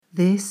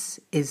This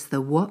is the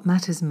What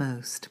Matters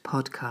Most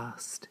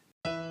podcast.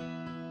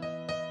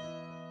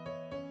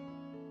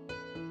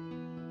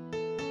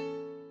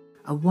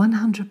 A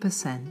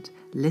 100%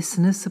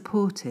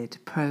 listener-supported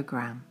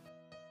program.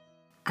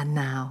 And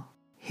now,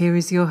 here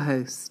is your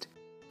host,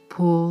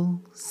 Paul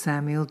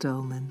Samuel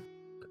Dolman.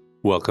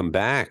 Welcome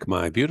back,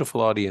 my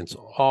beautiful audience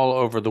all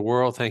over the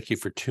world. Thank you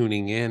for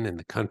tuning in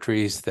the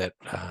countries that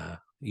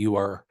you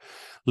are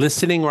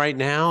listening right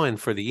now, and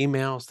for the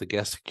emails, the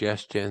guest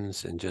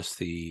suggestions, and just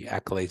the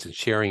accolades and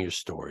sharing your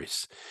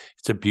stories.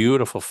 It's a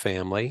beautiful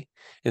family.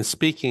 And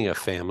speaking of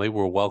family,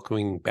 we're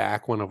welcoming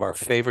back one of our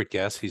favorite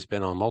guests. He's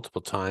been on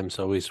multiple times,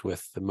 always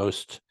with the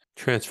most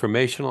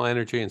transformational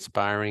energy,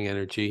 inspiring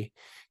energy.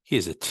 He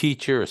is a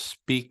teacher, a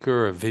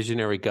speaker, a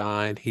visionary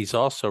guide. He's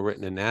also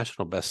written a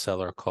national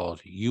bestseller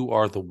called You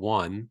Are the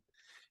One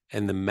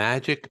and the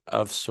Magic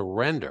of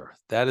Surrender.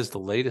 That is the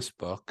latest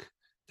book.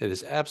 It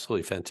is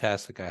absolutely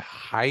fantastic. I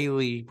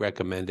highly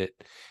recommend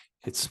it.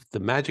 It's The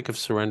Magic of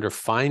Surrender,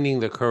 Finding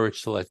the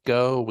Courage to Let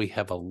Go. We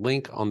have a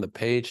link on the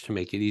page to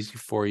make it easy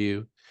for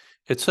you.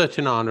 It's such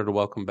an honor to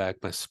welcome back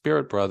my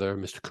spirit brother,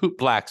 Mr. Kute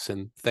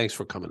Blackson. Thanks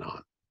for coming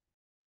on.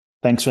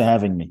 Thanks for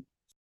having me.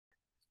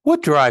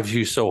 What drives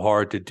you so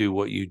hard to do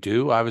what you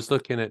do? I was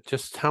looking at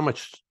just how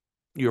much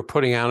you're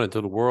putting out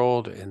into the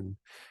world and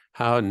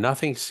how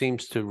nothing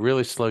seems to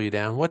really slow you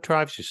down. What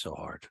drives you so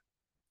hard?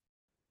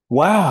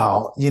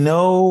 Wow.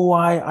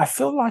 I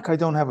feel like I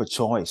don't have a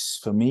choice.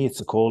 For me, it's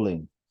a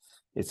calling.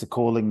 It's a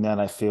calling that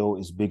I feel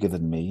is bigger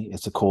than me.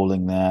 It's a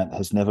calling that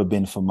has never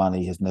been for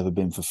money, has never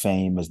been for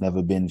fame, has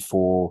never been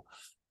for,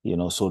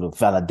 sort of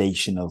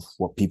validation of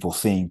what people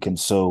think. And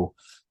so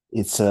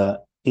it's a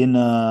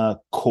inner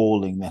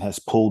calling that has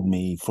pulled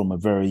me from a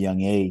very young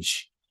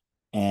age.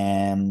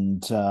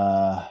 And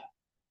I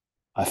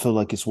feel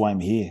like it's why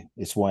I'm here.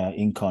 It's why I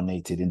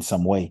incarnated in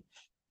some way.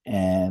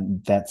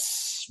 And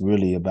that's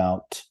really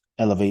about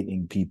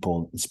elevating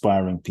people,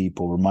 inspiring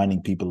people,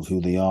 reminding people of who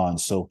they are.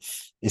 And so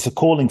it's a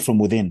calling from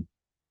within,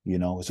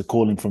 it's a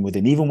calling from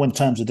within. Even when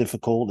times are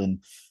difficult and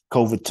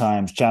COVID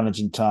times,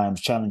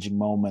 challenging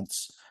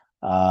moments,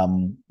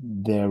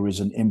 there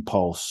is an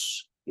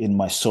impulse in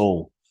my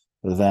soul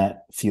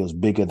that feels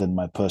bigger than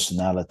my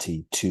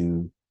personality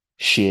to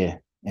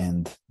share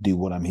and do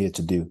what I'm here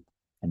to do.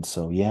 And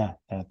so,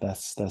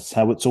 that's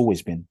how it's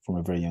always been from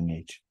a very young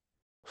age.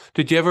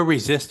 Did you ever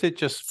resist it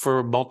just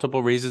for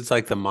multiple reasons?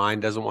 Like the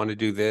mind doesn't want to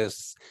do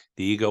this,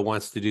 the ego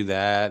wants to do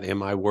that.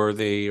 Am I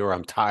worthy, or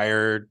I'm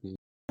tired?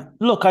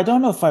 Look, I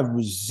don't know if I've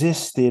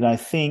resisted. I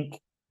think,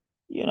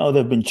 there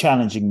have been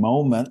challenging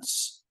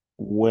moments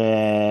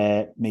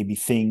where maybe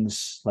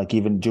things like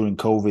even during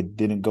COVID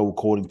didn't go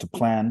according to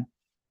plan.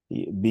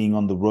 Being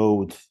on the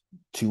road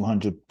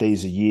 200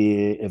 days a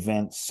year,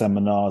 events,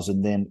 seminars,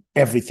 and then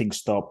everything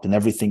stopped and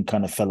everything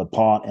kind of fell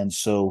apart. And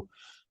so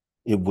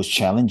it was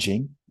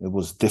challenging. It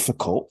was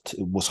difficult.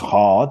 It was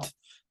hard.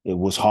 It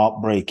was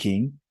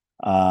heartbreaking.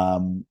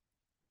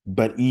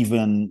 But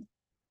even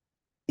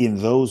in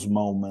those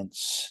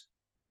moments,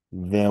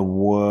 there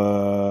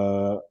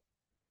was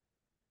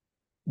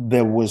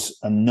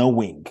a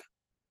knowing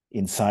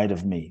inside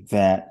of me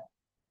that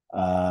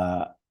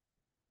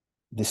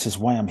this is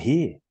why I'm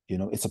here.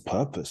 It's a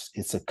purpose.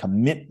 It's a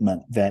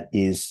commitment that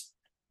is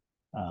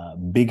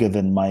bigger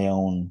than my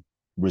own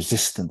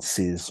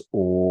resistances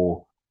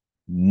or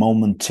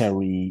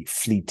momentary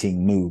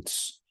fleeting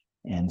moods.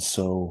 And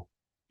so,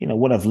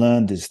 what I've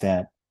learned is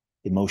that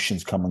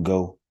emotions come and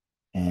go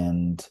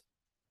and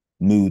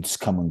moods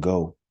come and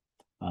go.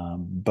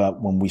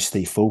 But when we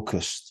stay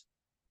focused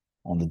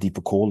on the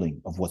deeper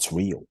calling of what's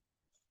real,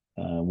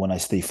 when I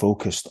stay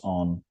focused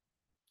on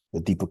the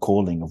deeper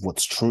calling of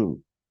what's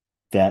true,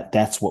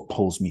 that's what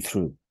pulls me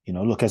through.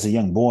 Look, as a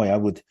young boy, I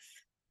would,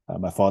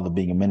 my father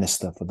being a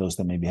minister, for those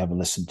that maybe haven't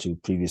listened to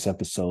previous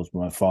episodes,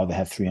 my father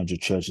had 300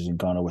 churches in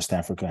Ghana, West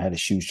Africa, had a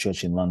huge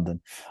church in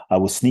London. I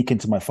would sneak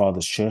into my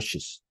father's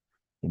churches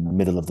in the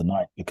middle of the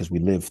night because we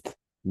lived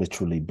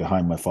literally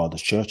behind my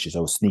father's churches. I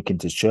would sneak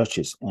into his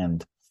churches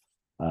and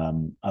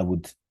I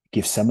would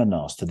give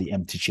seminars to the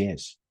empty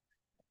chairs,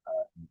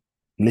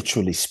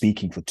 literally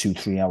speaking for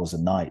 2-3 hours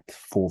a night,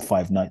 4 or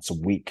 5 nights a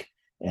week.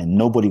 And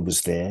nobody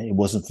was there. It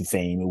wasn't for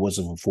fame. It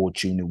wasn't for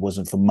fortune. It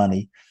wasn't for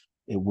money.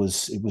 It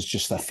was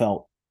just, I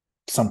felt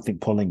something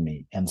pulling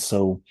me. And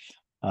so,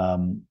 I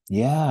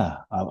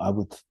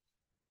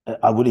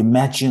would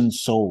imagine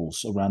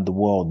souls around the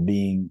world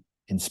being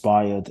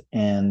inspired,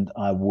 and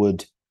I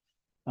would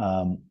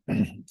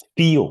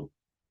feel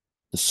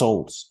the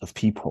souls of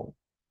people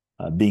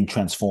being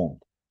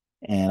transformed.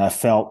 And I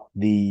felt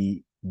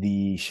the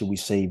should we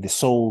say, the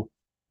soul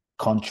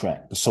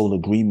contract, the soul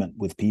agreement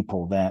with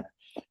people that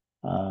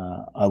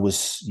I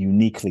was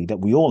uniquely, that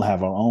we all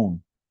have our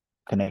own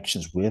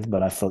connections with,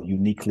 but I felt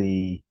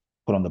uniquely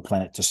put on the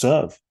planet to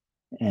serve.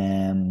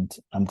 And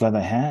I'm glad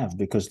I have,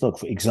 because look,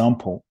 for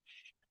example,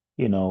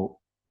 in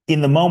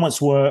the moments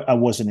where I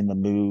wasn't in the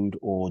mood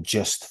or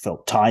just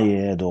felt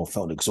tired or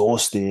felt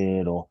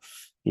exhausted or,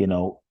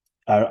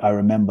 I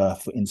remember,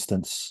 for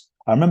instance,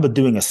 I remember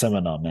doing a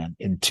seminar, man,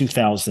 in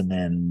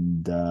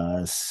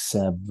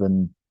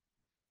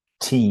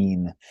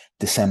 2017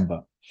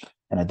 December,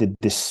 and I did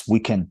this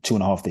weekend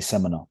 2.5 day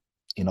seminar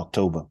in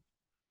October.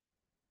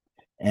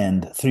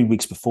 And 3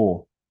 weeks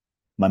before,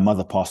 my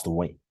mother passed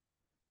away.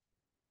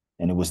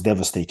 And it was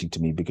devastating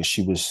to me because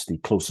she was the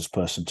closest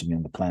person to me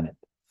on the planet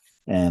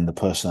and the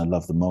person I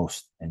loved the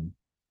most. And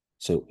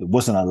so it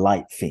wasn't a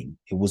light thing.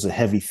 It was a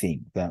heavy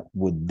thing that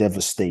would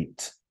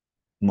devastate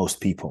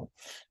most people.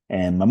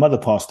 And my mother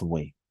passed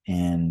away.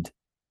 And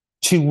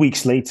 2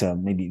 weeks later,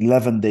 maybe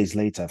 11 days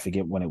later, I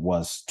forget when it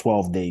was,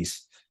 12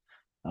 days,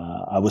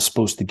 I was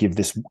supposed to give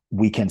this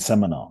weekend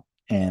seminar.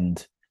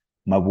 And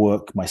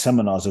my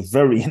seminars are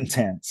very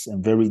intense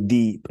and very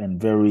deep and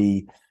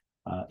very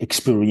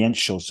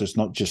experiential. So it's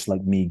not just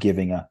like me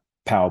giving a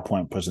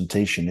PowerPoint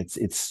presentation.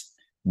 It's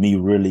me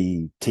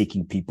really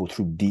taking people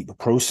through deep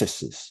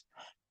processes.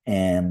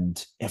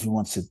 And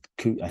everyone said,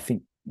 I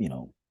think,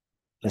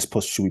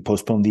 should we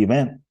postpone the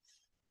event?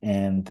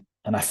 And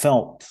I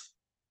felt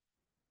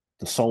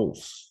the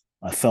souls.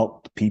 I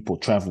felt the people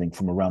traveling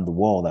from around the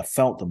world. I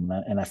felt them,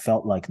 and I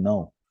felt like,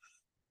 no,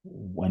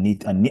 I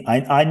need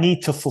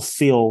to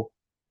fulfill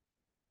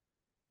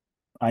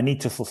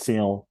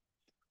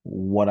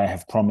what I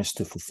have promised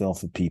to fulfill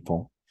for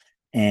people.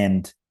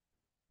 And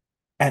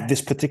at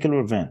this particular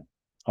event,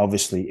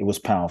 obviously, it was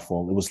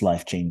powerful. It was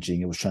life-changing.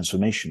 It was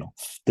transformational.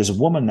 There's a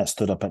woman that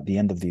stood up at the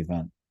end of the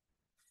event.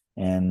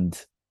 And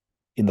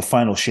in the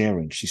final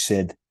sharing, she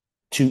said,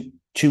 two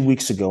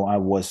weeks ago, I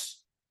was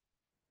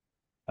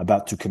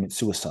about to commit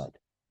suicide.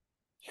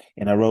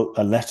 And I wrote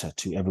a letter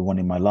to everyone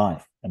in my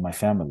life and my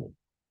family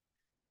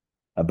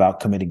about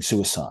committing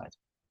suicide.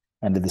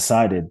 And I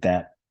decided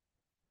that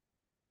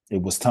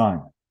it was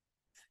time.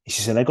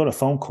 She said, I got a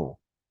phone call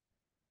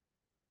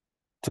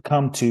to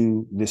come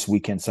to this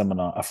weekend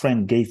seminar. A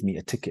friend gave me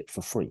a ticket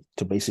for free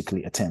to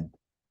basically attend.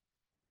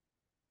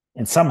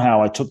 And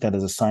somehow I took that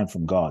as a sign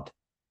from God,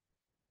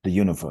 the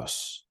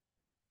universe.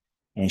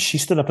 And she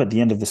stood up at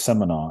the end of the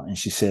seminar and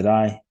she said,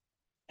 I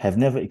have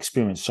never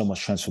experienced so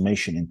much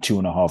transformation in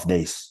 2.5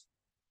 days.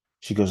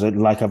 She goes,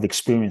 like I've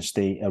experienced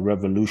a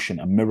revolution,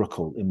 a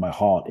miracle in my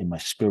heart, in my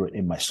spirit,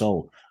 in my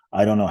soul.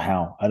 I don't know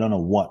how, I don't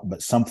know what,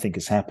 but something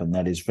has happened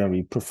that is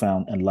very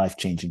profound and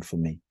life-changing for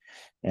me.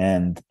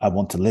 And I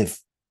want to live.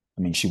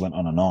 I mean, she went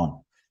on and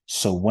on.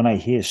 So when I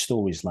hear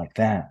stories like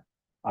that,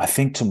 I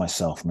think to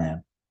myself,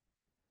 man,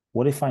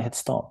 what if I had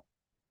stopped?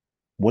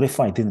 What if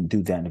I didn't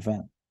do that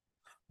event?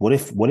 What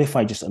if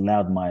I just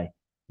allowed my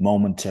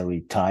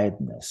momentary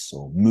tiredness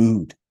or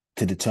mood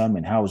to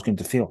determine how I was going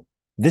to feel?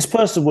 This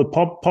person would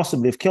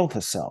possibly have killed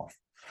herself.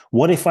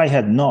 What if I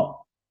had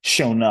not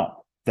shown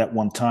up that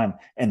one time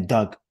and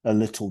dug a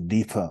little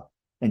deeper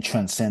and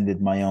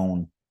transcended my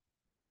own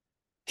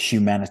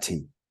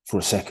humanity for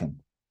a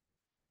second?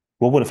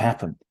 What would have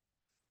happened?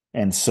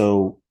 And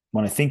so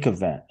when I think of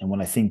that, and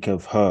when I think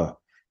of her,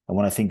 and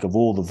when I think of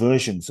all the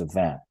versions of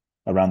that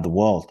around the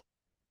world,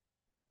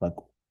 like,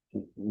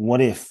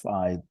 what if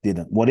I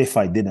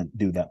didn't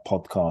do that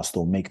podcast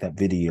or make that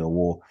video,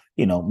 or,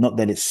 not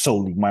that it's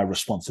solely my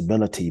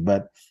responsibility,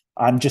 but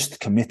I'm just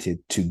committed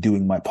to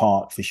doing my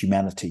part for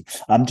humanity.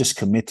 I'm just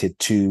committed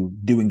to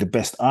doing the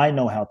best I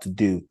know how to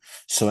do.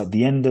 So at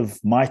the end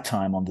of my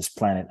time on this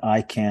planet,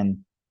 I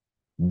can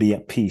be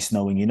at peace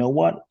knowing, you know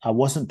what? I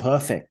wasn't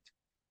perfect,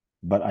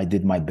 but I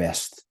did my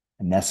best,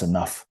 and that's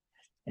enough.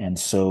 And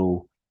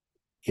so,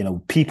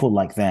 people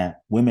like that,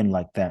 women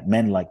like that,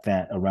 men like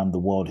that around the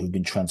world who've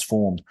been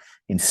transformed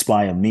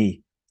inspire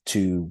me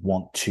to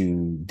want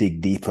to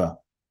dig deeper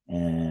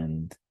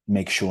and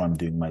make sure I'm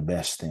doing my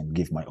best and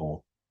give my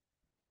all.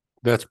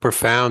 That's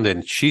profound.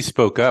 And she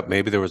spoke up.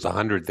 Maybe there was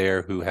 100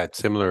 there who had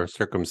similar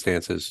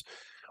circumstances,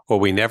 or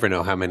we never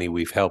know how many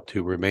we've helped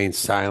who remain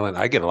silent.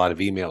 I get a lot of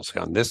emails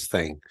on this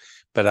thing,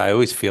 but I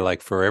always feel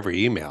like for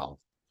every email,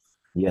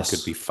 yes, it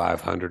could be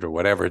 500 or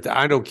whatever.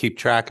 I don't keep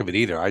track of it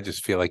either. I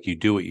just feel like you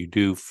do what you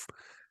do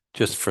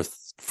just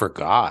for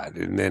God,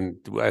 and then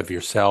of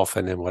yourself,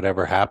 and then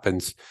whatever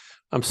happens.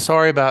 I'm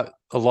sorry about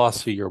the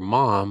loss of your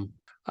mom.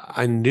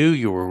 I knew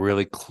you were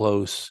really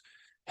close.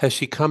 Has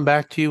she come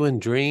back to you in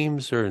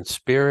dreams or in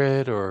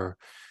spirit, or?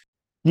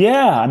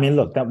 Yeah, I mean,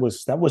 look, that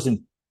was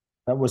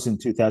in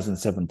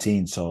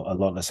 2017, so a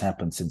lot has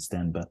happened since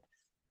then. But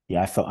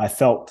yeah, I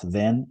felt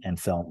then and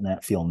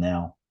feel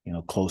now,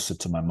 closer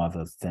to my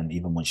mother than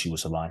even when she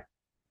was alive.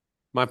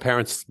 My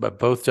parents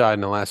both died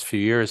in the last few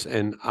years,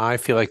 and I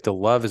feel like the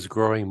love is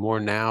growing more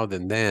now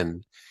than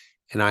then.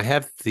 And I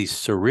have these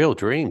surreal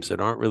dreams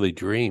that aren't really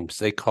dreams.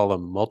 They call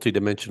them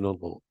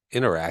multidimensional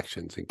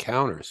interactions,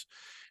 encounters,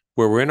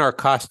 where we're in our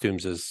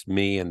costumes as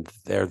me and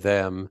they're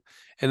them.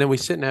 And then we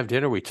sit and have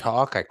dinner, we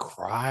talk, I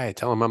cry, I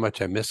tell them how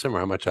much I miss them or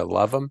how much I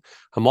love them.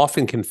 I'm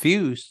often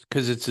confused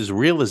because it's as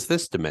real as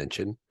this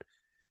dimension.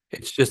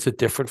 It's just a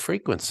different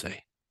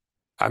frequency.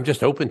 I'm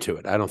just open to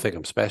it. I don't think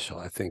I'm special.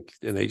 I think,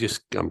 and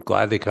I'm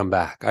glad they come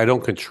back. I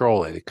don't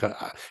control it,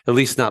 at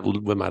least not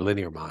with my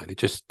linear mind. It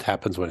just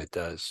happens when it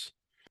does.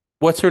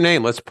 What's her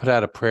name? Let's put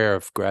out a prayer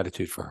of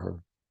gratitude for her.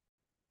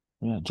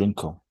 Yeah,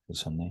 Junko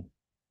is her name.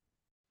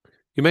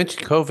 You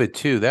mentioned COVID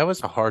too. That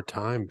was a hard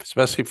time,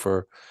 especially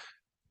for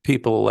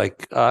people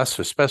like us,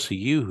 especially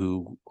you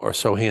who are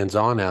so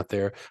hands-on out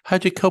there.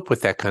 How'd you cope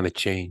with that kind of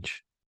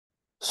change?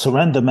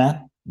 Surrender,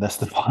 man. That's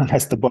the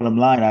that's the bottom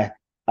line.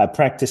 I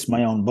practice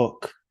my own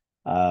book.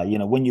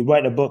 When you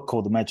write a book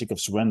called The Magic of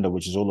Surrender,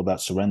 which is all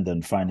about surrender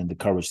and finding the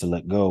courage to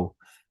let go,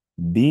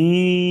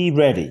 be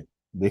ready,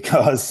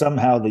 because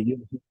somehow the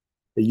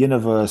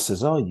universe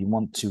says, "Oh, you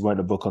want to write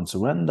a book on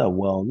surrender?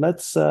 Well,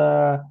 let's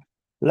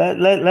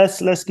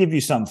give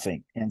you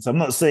something." And so I'm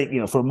not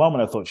saying, for a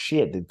moment I thought,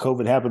 shit, did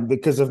COVID happen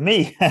because of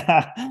me?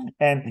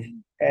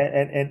 and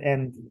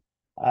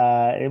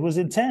it was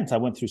intense. I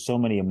went through so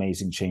many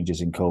amazing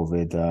changes in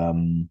COVID.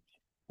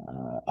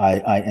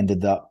 I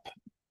ended up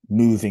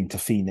moving to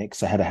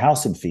Phoenix. I had a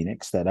house in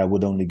Phoenix that I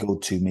would only go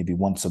to maybe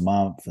once a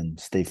month and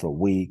stay for a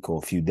week or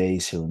a few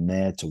days here and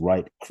there to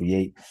write,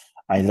 create.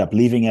 I ended up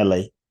leaving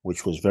LA,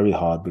 which was very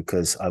hard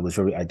because I was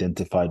very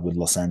identified with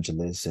Los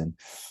Angeles and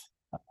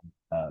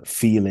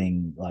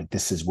feeling like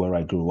this is where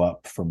I grew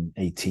up from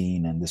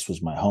 18 and this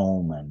was my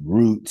home and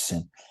roots.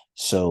 And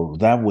so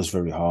that was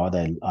very hard.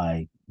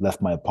 I left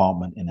my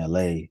apartment in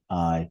LA.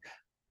 I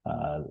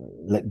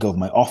let go of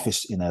my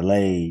office in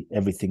LA.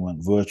 Everything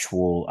went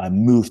virtual. I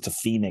moved to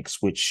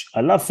Phoenix, which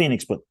I love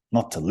Phoenix, but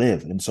not to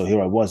live. And so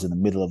here I was in the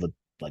middle of a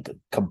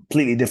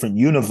completely different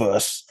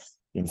universe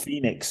in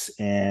Phoenix.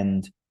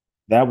 And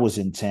that was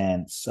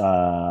intense.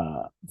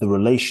 The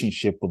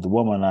relationship with the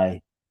woman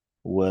I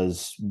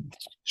was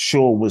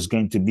sure was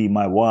going to be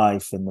my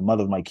wife and the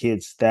mother of my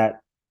kids,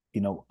 that,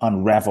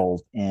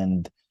 unraveled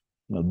and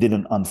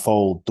didn't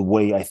unfold the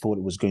way I thought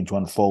it was going to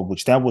unfold,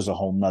 which that was a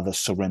whole nother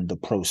surrender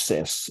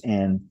process,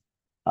 and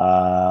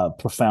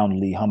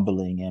profoundly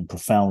humbling and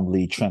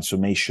profoundly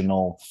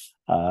transformational.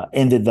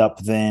 Ended up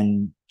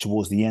then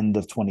towards the end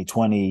of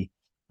 2020,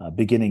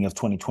 beginning of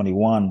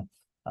 2021,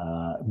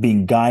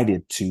 being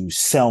guided to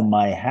sell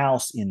my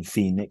house in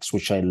Phoenix,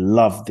 which I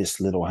loved this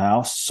little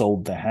house,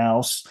 sold the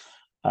house,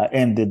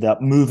 ended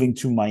up moving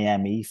to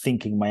Miami,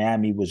 thinking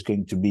Miami was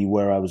going to be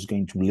where I was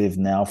going to live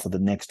now for the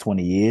next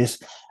 20 years.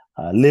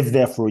 Lived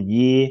there for a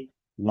year.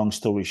 Long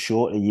story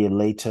short, a year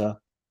later,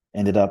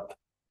 ended up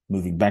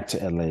moving back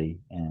to LA,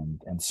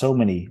 and so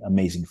many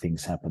amazing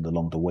things happened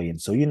along the way. And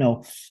so,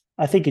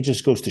 I think it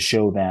just goes to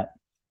show that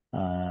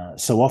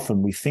so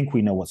often we think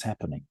we know what's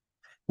happening.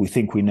 We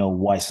think we know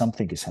why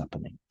something is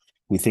happening.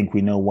 We think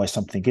we know why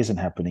something isn't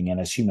happening. And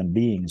as human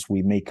beings,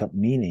 we make up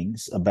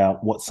meanings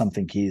about what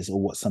something is or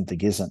what something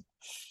isn't.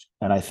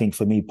 And I think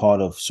for me,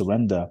 part of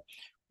surrender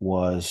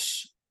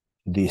was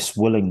this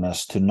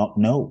willingness to not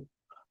know,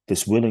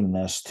 this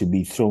willingness to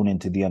be thrown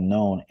into the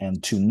unknown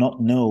and to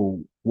not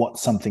know what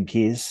something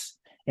is,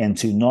 and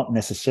to not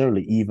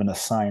necessarily even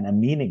assign a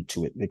meaning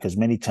to it. Because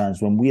many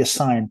times when we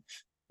assign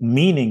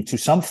meaning to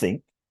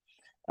something,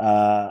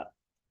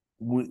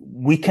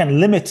 we can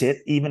limit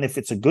it. Even if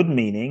it's a good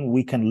meaning,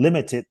 we can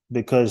limit it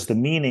because the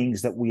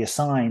meanings that we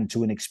assign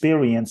to an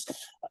experience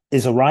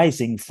is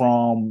arising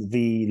from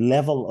the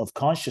level of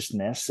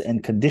consciousness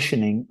and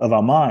conditioning of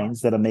our minds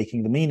that are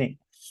making the meaning.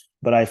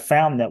 But I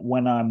found that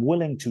when I'm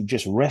willing to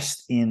just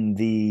rest in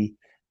the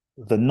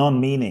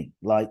non-meaning,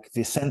 like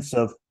the sense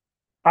of,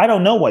 I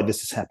don't know why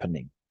this is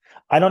happening.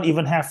 I don't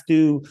even have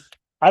to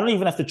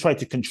try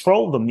to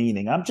control the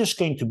meaning. I'm just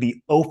going to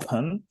be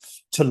open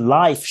to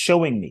life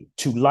showing me,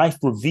 to life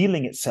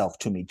revealing itself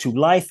to me, to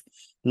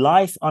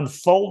life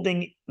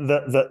unfolding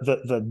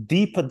the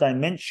deeper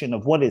dimension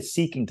of what it's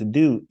seeking to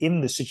do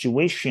in the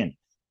situation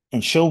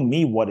and show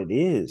me what it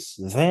is.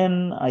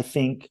 Then I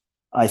think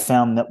I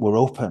found that we're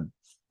open.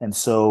 And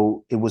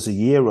so it was a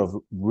year of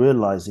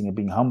realizing and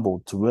being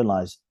humbled to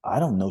realize I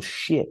don't know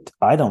shit.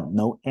 I don't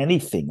know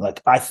anything.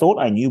 Like I thought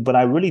I knew, but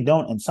I really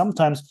don't. And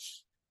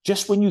sometimes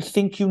just when you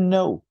think you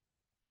know,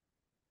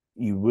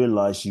 you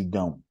realize you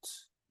don't.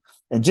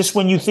 And just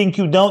when you think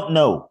you don't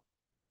know,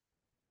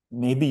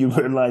 maybe you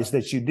realize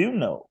that you do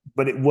know,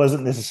 but it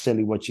wasn't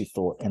necessarily what you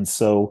thought. And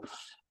so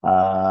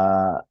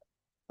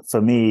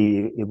for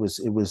me, it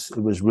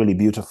was really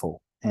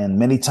beautiful. And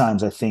many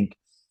times I think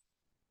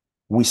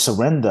we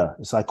surrender,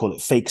 as I call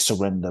it, fake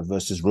surrender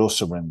versus real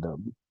surrender.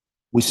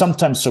 We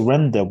sometimes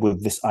surrender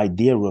with this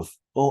idea of,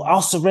 oh,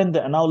 I'll surrender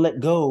and I'll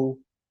let go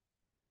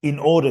in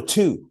order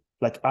to.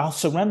 Like, I'll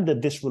surrender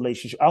this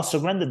relationship. I'll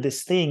surrender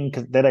this thing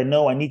that I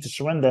know I need to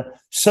surrender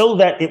so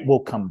that it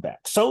will come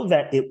back, so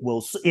that it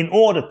will, in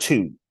order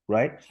to,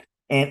 right?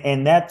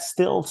 And that's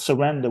still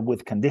surrender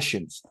with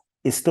conditions.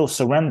 It's still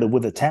surrender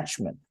with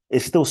attachment.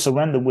 It's still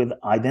surrender with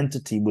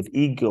identity, with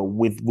ego,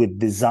 with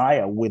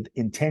desire, with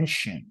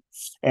intention.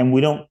 And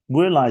we don't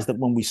realize that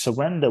when we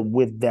surrender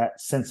with that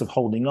sense of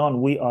holding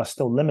on, we are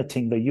still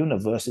limiting the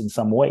universe in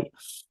some way.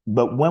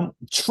 But when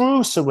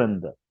true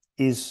surrender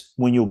is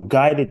when you're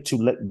guided to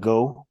let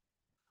go,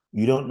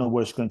 you don't know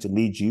where it's going to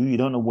lead you. You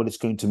don't know what it's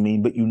going to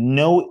mean, but you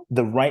know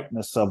the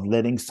rightness of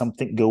letting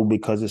something go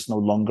because it's no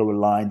longer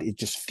aligned. It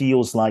just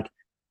feels like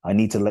I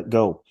need to let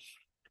go.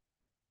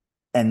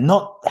 And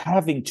not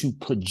having to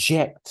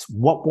project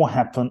what will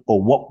happen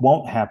or what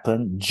won't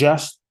happen,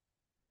 just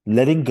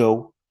letting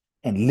go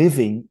and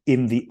living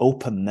in the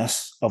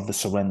openness of the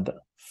surrender,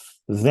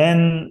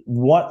 then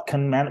what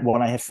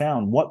I have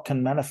found, what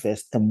can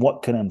manifest and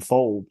what can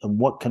unfold and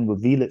what can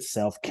reveal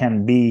itself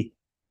can be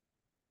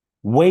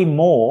way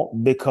more,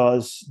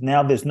 because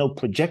now there's no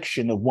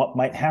projection of what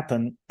might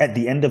happen at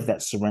the end of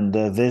that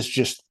surrender. There's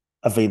just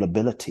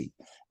availability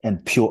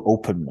and pure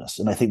openness.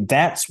 And I think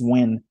that's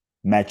when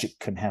magic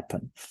can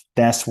happen.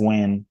 That's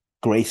when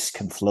grace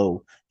can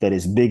flow, that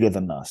is bigger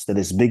than us, that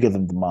is bigger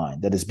than the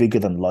mind, that is bigger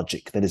than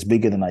logic, that is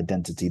bigger than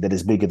identity, that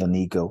is bigger than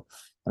ego.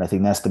 And I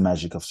think that's the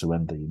magic of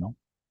surrender, you know?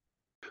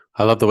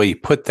 I love the way you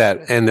put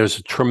that. And there's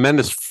a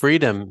tremendous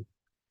freedom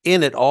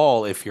in it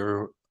all if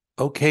you're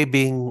okay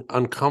being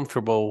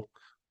uncomfortable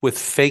with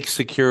fake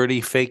security,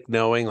 fake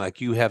knowing,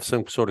 like you have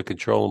some sort of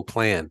control and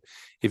plan.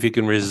 If you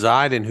can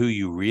reside in who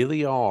you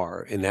really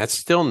are, in that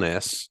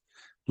stillness,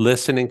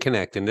 listen and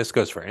connect. And this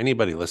goes for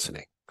anybody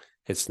listening.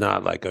 It's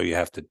not like, oh, you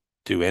have to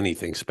do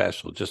anything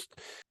special. Just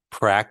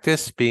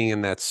practice being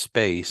in that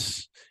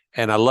space.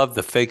 And I love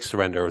the fake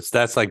surrender.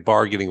 That's like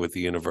bargaining with the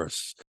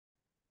universe.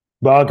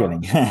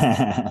 Bargaining.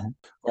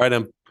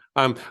 Right.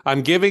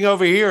 I'm giving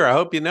over here. I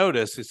hope you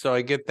notice. So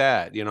I get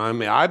that. You know, I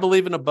mean, I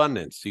believe in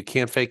abundance. You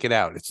can't fake it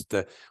out. It's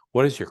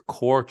what is your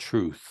core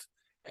truth?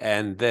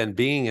 And then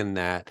being in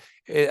that.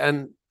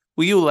 And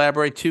will you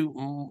elaborate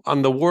too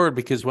on the word?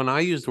 Because when I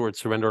use the word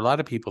surrender, a lot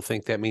of people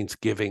think that means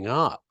giving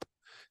up.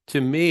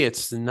 To me,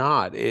 it's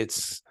not.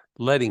 It's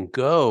letting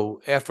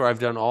go after I've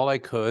done all I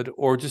could,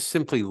 or just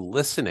simply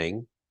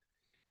listening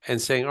and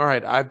saying, all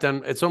right, I've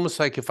done. It's almost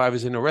like if I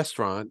was in a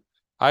restaurant,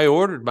 I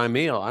ordered my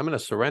meal. I'm going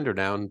to surrender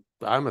now. And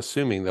I'm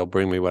assuming they'll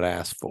bring me what I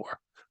asked for.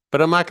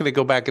 But I'm not going to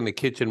go back in the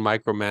kitchen,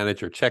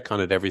 micromanage, or check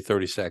on it every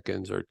 30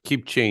 seconds or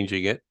keep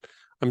changing it.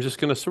 I'm just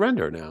going to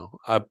surrender now.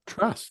 I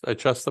trust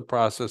the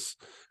process,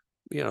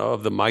 you know,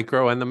 of the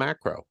micro and the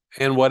macro.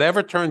 And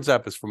whatever turns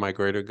up is for my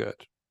greater good.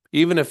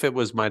 Even if it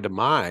was my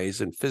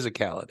demise and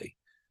physicality,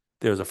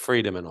 there's a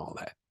freedom in all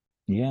that.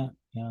 Yeah,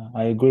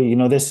 I agree. You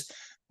know, there's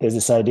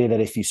this idea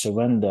that if you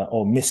surrender,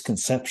 or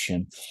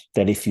misconception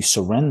that if you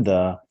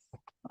surrender,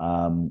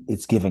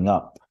 it's giving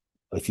up.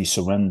 If you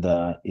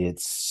surrender,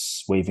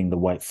 it's waving the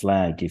white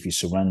flag. If you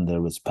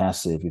surrender, it's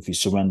passive. If you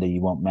surrender,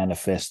 you won't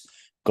manifest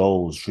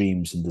goals,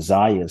 dreams, and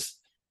desires.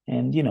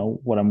 And, you know,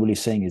 what I'm really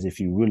saying is if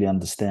you really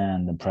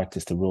understand and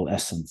practice the real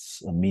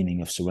essence and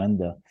meaning of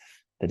surrender,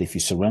 that if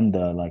you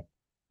surrender, like,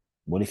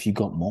 what if you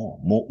got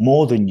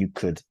more than you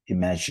could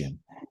imagine?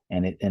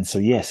 And so,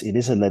 yes, it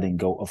is a letting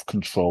go of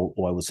control,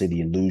 or I would say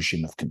the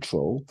illusion of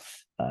control.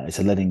 It's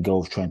a letting go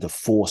of trying to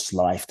force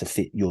life to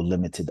fit your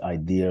limited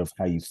idea of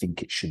how you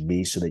think it should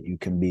be, so that you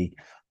can be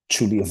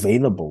truly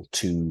available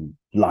to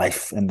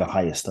life and the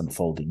highest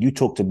unfolding. You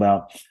talked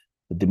about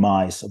the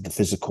demise of the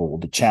physical,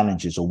 the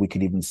challenges, or we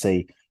could even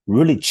say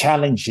really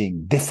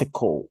challenging,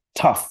 difficult,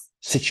 tough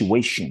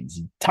situations,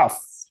 tough,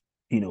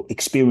 you know,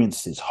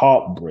 experiences,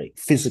 heartbreak,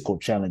 physical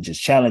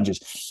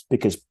challenges,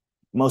 because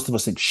most of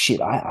us think, shit,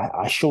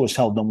 I sure as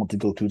hell don't want to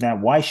go through that.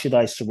 Why should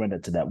I surrender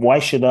to that? Why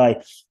should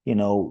I, you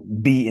know,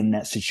 be in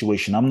that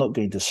situation? I'm not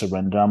going to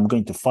surrender. I'm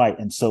going to fight.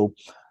 And so,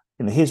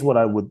 you know, here's what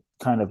I would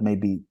kind of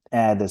maybe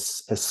add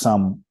as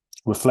some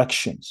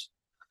reflections.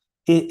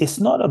 It's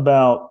not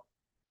about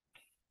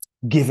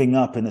giving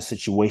up in a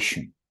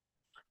situation,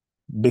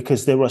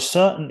 because there are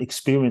certain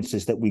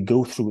experiences that we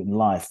go through in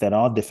life that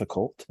are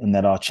difficult and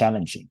that are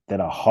challenging, that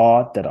are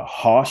hard, that are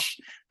harsh,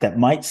 that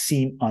might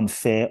seem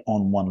unfair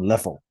on one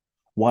level.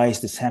 Why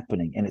is this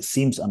happening? And it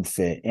seems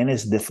unfair and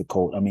it's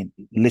difficult. I mean,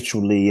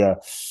 literally,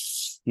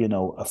 you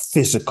know, a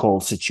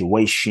physical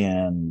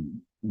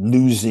situation,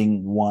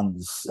 losing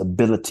one's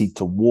ability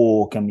to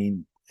walk. I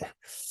mean,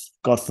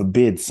 God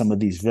forbid, some of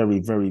these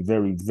very, very,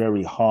 very,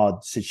 very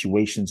hard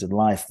situations in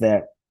life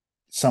that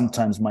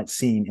sometimes might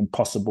seem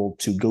impossible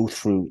to go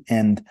through.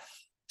 And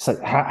it's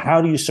like,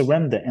 how do you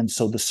surrender? And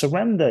so the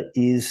surrender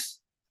is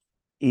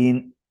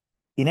in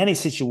any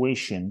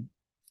situation,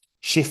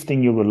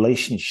 shifting your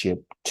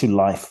relationship to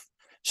life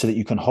so that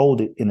you can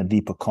hold it in a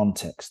deeper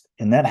context.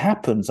 And that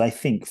happens, I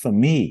think, for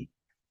me,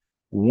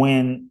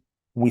 when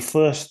we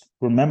first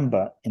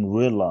remember and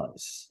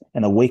realize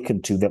and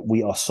awaken to that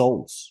we are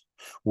souls.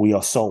 We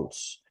are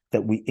souls,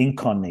 that we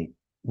incarnate.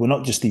 We're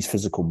not just these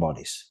physical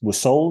bodies. We're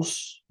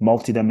souls,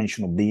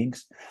 multidimensional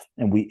beings,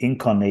 and we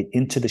incarnate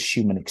into this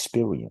human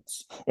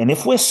experience. And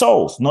if we're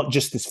souls, not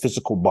just this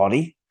physical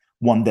body,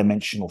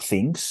 one-dimensional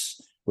things,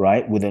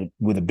 right, with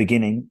a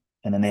beginning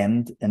and an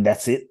end, and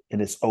that's it,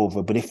 and it's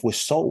over. But if we're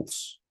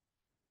souls,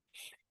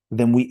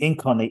 then we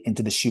incarnate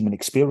into this human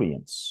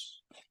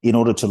experience in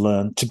order to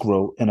learn, to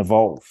grow, and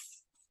evolve.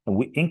 And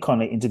we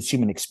incarnate into this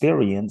human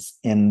experience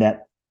in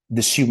that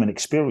this human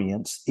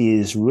experience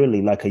is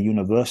really like a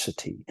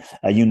university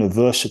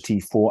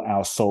for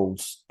our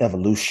soul's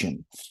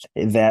evolution,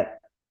 that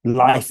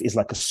life is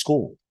like a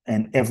school,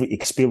 and every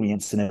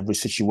experience and every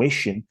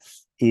situation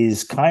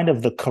is kind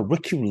of the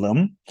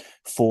curriculum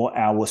for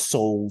our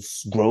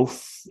soul's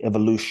growth,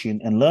 evolution,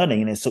 and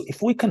learning. And so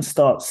if we can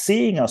start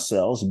seeing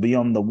ourselves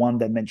beyond the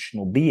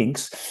one-dimensional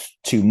beings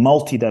to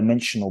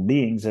multi-dimensional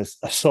beings as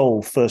a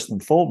soul first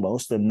and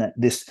foremost, and that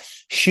this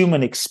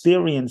human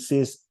experience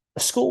is a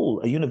school,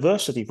 a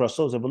university for our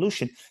soul's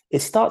evolution,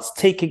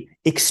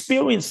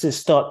 experiences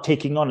start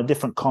taking on a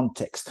different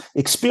context.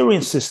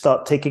 Experiences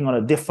start taking on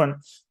a different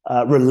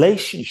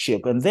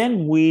relationship. And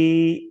then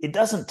it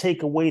doesn't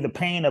take away the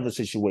pain of a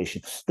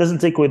situation, it doesn't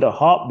take away the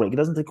heartbreak, it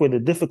doesn't take away the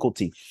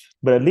difficulty,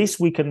 but at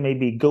least we can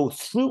maybe go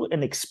through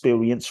an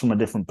experience from a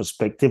different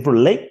perspective,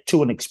 relate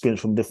to an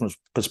experience from a different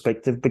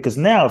perspective. Because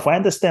now if I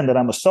understand that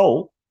I'm a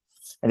soul,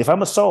 and if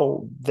I'm a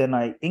soul, then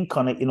I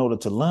incarnate in order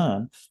to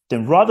learn,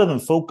 then rather than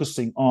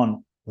focusing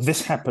on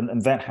this happened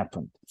and that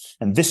happened,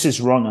 and this is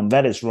wrong and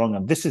that is wrong,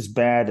 and this is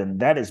bad and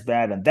that is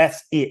bad, and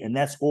that's it, and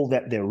that's all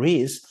that there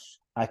is,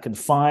 I can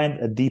find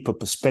a deeper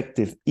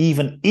perspective,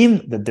 even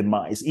in the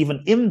demise,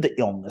 even in the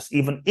illness,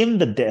 even in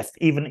the death,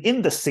 even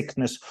in the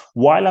sickness,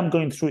 while I'm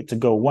going through it, to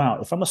go, wow,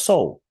 if I'm a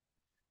soul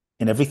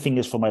and everything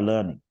is for my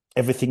learning,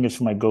 everything is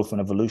for my growth and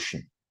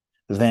evolution,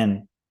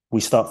 then we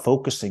start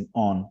focusing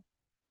on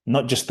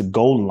not just the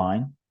goal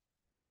line,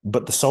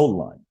 but the soul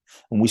line.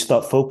 And we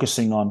start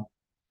focusing on,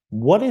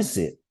 what is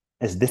it,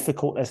 as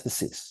difficult as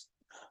this is,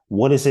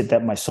 what is it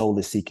that my soul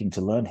is seeking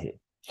to learn here?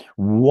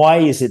 Why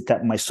is it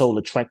that my soul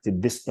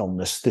attracted this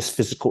illness, this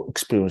physical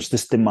experience,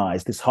 this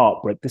demise, this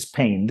heartbreak, this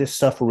pain, this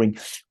suffering?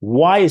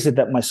 Why is it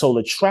that my soul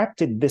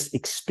attracted this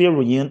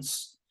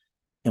experience?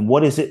 And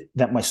what is it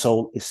that my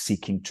soul is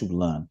seeking to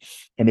learn?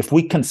 And if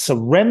we can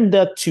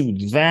surrender to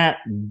that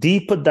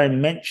deeper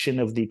dimension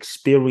of the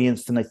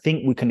experience, then I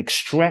think we can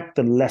extract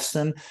the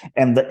lesson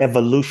and the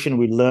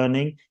evolutionary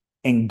learning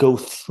and go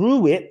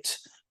through it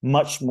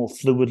much more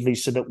fluidly,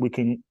 so that we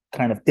can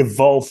kind of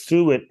evolve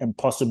through it and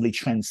possibly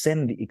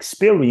transcend the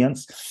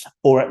experience,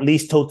 or at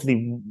least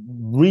totally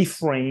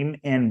reframe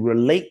and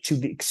relate to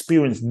the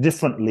experience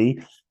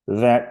differently,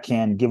 that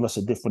can give us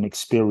a different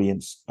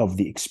experience of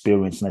the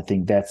experience. And I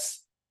think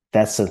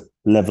that's a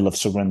level of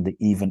surrender,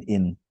 even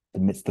in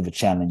the midst of a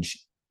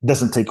challenge.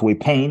 Doesn't take away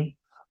pain,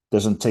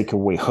 doesn't take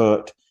away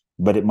hurt,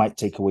 but it might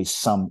take away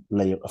some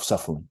layer of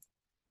suffering.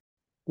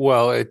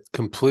 Well, it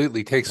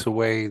completely takes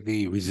away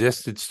the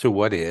resistance to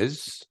what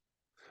is,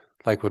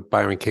 like what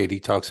Byron Katie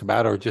talks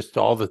about, or just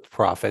all the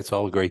prophets,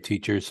 all the great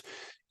teachers.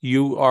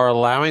 You are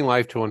allowing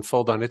life to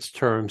unfold on its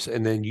terms,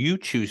 and then you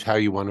choose how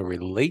you want to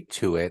relate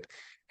to it.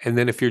 And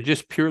then if you're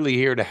just purely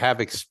here to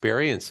have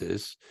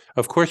experiences,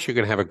 of course, you're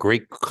going to have a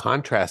great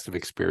contrast of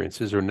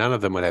experiences, or none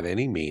of them would have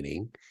any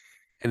meaning.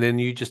 And then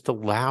you just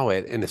allow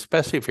it. And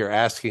especially if you're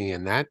asking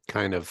in that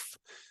kind of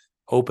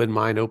open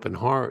mind, open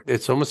heart,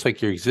 it's almost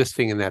like you're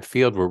existing in that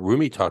field where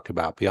Rumi talked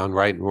about, beyond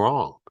right and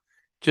wrong.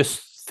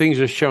 Just things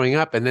are showing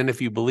up. And then if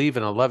you believe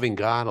in a loving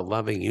God, a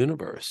loving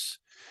universe,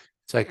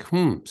 it's like,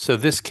 so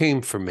this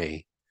came for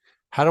me.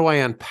 How do I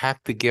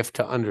unpack the gift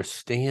to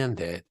understand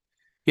it?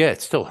 Yeah,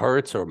 it still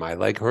hurts, or my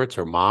leg hurts,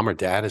 or mom or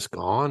dad is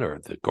gone, or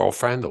the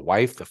girlfriend, the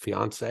wife, the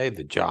fiance,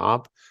 the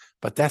job.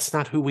 But that's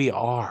not who we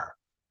are.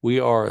 We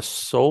are a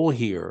soul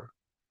here,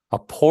 a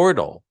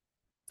portal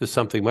to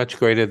something much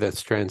greater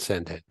that's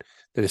transcendent,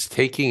 that is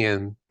taking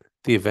in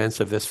the events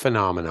of this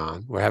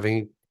phenomenon. We're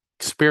having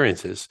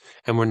experiences,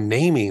 and we're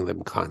naming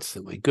them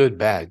constantly, good,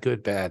 bad,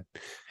 good, bad.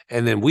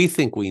 And then we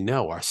think we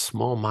know, our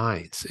small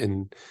minds,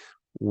 and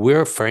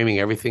we're framing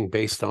everything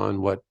based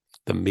on what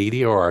the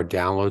media or our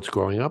downloads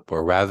growing up,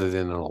 or rather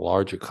than in a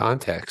larger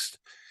context,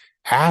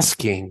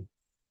 asking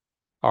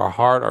our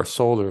heart, our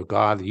soul, or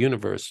God, the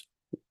universe,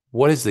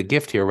 what is the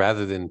gift here,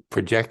 rather than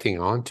projecting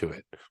onto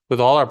it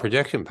with all our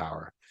projection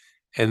power.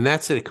 And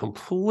that's a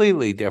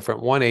completely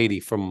different 180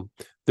 from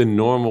the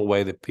normal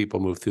way that people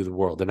move through the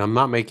world. And I'm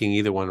not making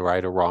either one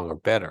right or wrong or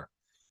better,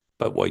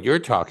 but what you're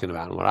talking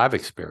about and what I've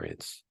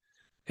experienced,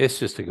 it's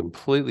just a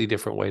completely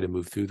different way to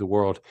move through the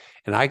world.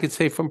 And I could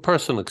say from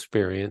personal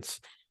experience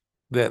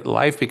that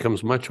life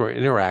becomes much more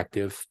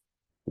interactive,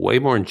 way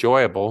more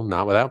enjoyable,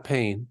 not without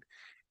pain.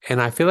 And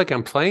I feel like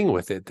I'm playing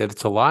with it, that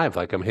it's alive,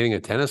 like I'm hitting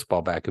a tennis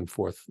ball back and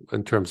forth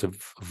in terms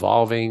of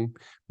evolving,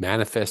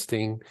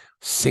 manifesting,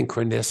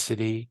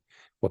 synchronicity,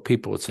 what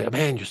people would say, oh,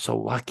 man, you're so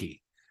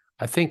lucky.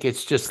 I think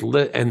it's just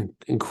and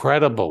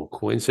incredible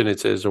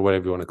coincidences, or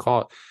whatever you want to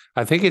call it.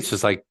 I think it's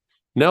just like,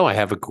 no, I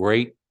have a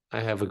great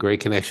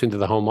connection to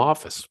the home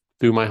office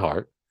through my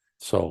heart,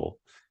 soul,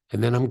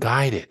 and then I'm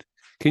guided.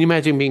 Can you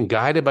imagine being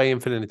guided by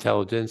infinite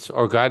intelligence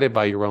or guided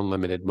by your own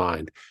limited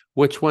mind?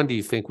 Which one do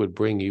you think would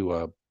bring you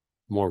a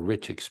more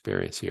rich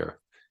experience here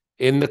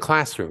in the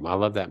classroom? I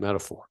love that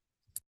metaphor.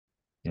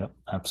 Yep,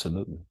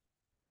 absolutely.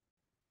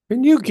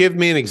 Can you give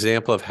me an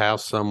example of how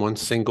someone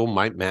single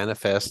might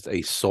manifest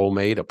a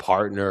soulmate, a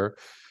partner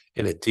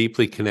in a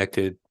deeply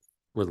connected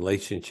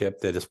relationship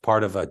that is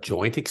part of a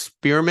joint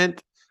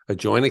experiment, a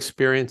joint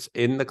experience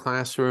in the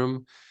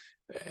classroom?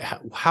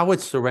 How would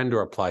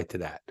surrender apply to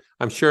that?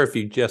 I'm sure if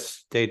you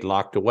just stayed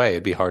locked away,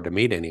 it'd be hard to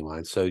meet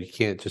anyone. So you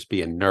can't just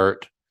be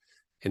inert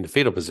in the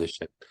fetal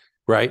position,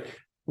 right?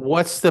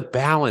 What's the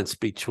balance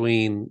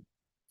between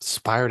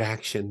inspired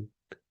action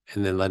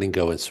and then letting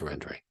go and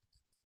surrendering?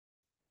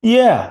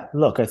 Yeah,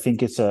 look, I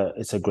think it's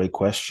a great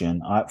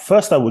question.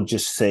 First, I would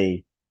just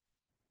say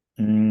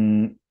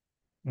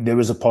there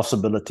is a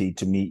possibility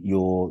to meet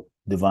your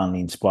divinely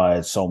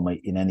inspired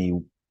soulmate in any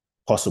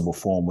possible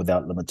form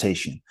without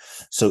limitation.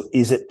 So,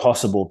 is it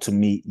possible to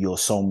meet your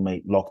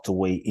soulmate locked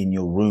away in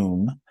your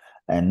room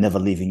and never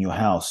leaving your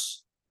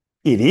house?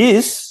 It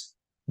is,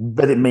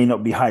 but it may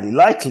not be highly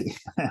likely.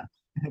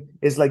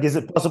 It's like, is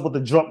it possible to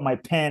drop my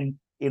pen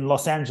in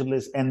Los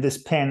Angeles and this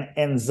pen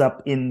ends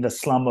up in the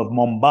slum of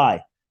Mumbai?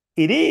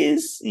 It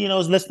is,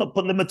 let's not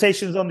put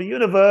limitations on the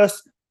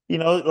universe.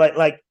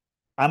 Like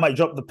I might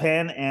drop the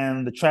pen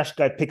and the trash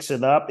guy picks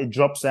it up. It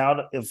drops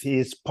out of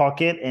his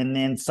pocket and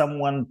then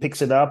someone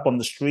picks it up on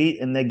the street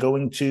and they're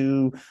going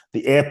to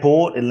the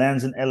airport. It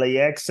lands in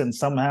LAX and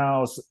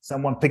somehow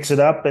someone picks it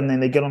up and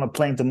then they get on a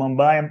plane to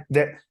Mumbai.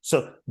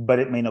 But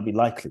it may not be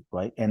likely,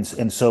 right?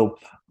 And so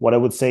what I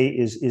would say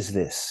is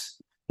this.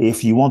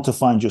 If you want to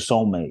find your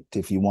soulmate,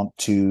 if you want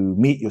to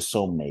meet your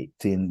soulmate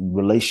in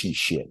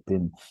relationship,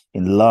 in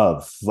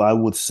love, I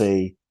would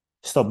say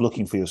stop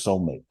looking for your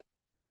soulmate.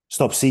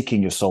 Stop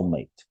seeking your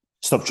soulmate.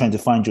 Stop trying to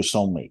find your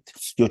soulmate.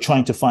 You're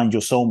trying to find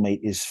your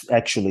soulmate is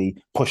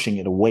actually pushing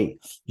it away.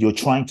 You're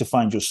trying to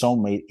find your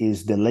soulmate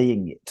is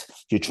delaying it.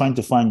 You're trying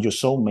to find your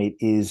soulmate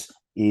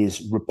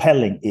is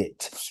repelling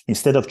it.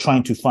 Instead of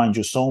trying to find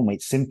your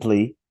soulmate,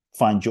 simply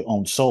find your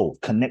own soul.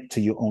 Connect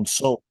to your own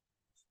soul.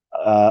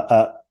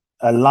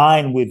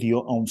 Align with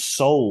your own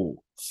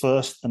soul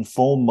first and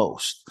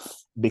foremost.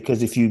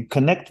 Because if you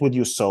connect with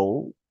your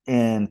soul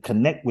and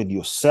connect with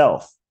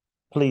yourself,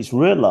 please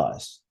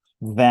realize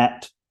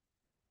that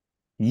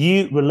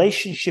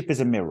relationship is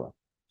a mirror.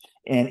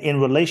 And in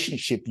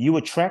relationship, you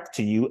attract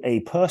to you a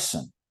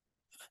person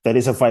that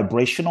is a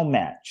vibrational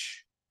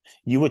match.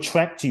 You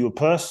attract to you a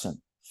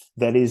person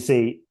that is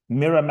a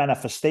mirror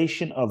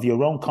manifestation of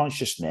your own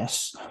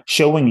consciousness,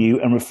 showing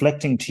you and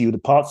reflecting to you the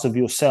parts of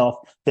yourself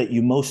that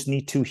you most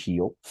need to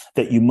heal,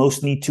 that you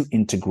most need to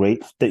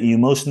integrate, that you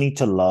most need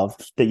to love,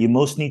 that you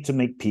most need to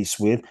make peace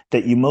with,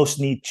 that you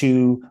most need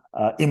to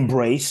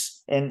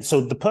embrace. And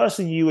so the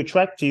person you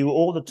attract to you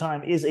all the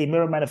time is a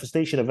mirror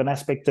manifestation of an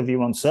aspect of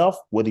your own self.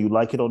 Whether you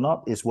like it or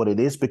not is what it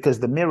is, because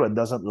the mirror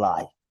doesn't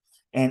lie.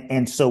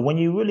 And so when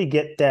you really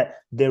get that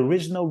there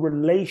is no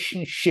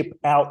relationship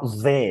out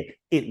there,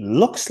 it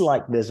looks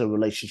like there's a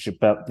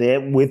relationship out there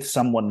with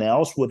someone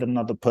else, with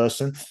another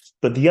person,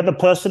 but the other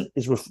person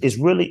is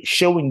really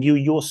showing you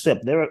yourself.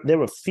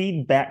 There are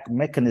feedback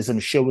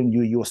mechanisms showing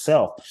you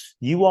yourself.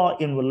 You are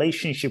in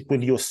relationship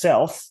with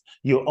yourself,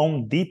 your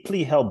own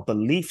deeply held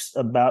beliefs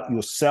about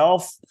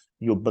yourself,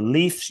 your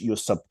beliefs, your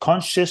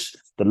subconscious,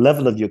 the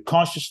level of your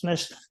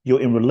consciousness,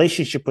 you're in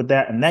relationship with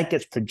that, and that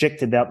gets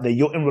projected out there.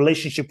 You're in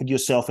relationship with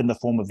yourself in the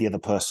form of the other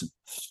person.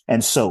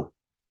 And so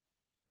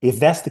if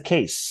that's the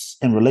case,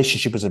 and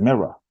relationship is a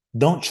mirror,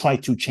 don't try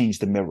to change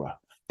the mirror.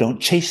 Don't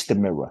chase the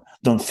mirror.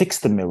 Don't fix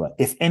the mirror.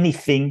 If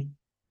anything,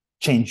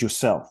 change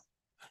yourself.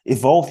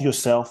 Evolve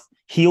yourself,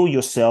 heal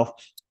yourself.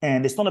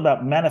 And it's not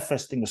about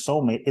manifesting a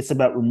soulmate. It's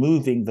about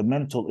removing the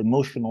mental,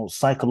 emotional,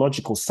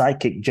 psychological,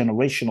 psychic,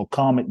 generational,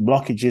 karmic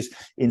blockages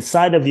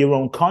inside of your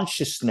own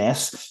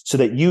consciousness so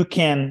that you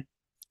can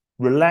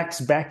relax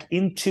back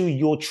into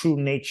your true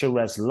nature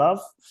as love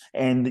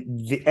and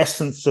the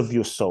essence of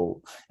your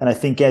soul. And I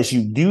think as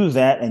you do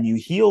that and you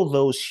heal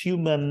those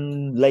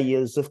human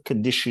layers of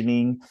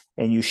conditioning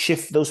and you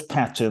shift those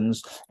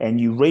patterns and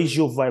you raise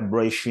your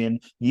vibration,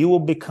 you will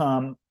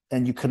become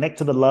and you connect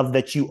to the love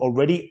that you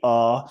already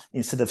are,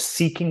 instead of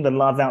seeking the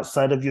love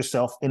outside of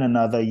yourself in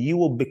another, you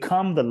will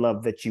become the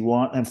love that you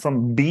are. And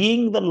from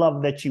being the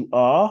love that you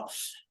are,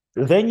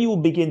 then you will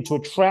begin to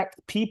attract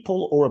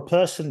people or a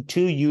person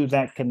to you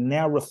that can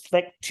now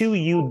reflect to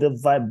you the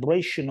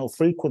vibrational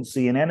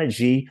frequency and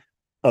energy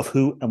of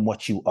who and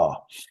what you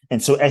are.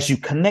 And so as you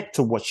connect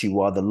to what you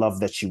are, the love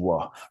that you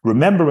are,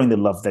 remembering the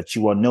love that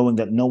you are, knowing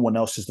that no one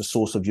else is the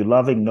source of your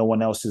loving, no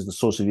one else is the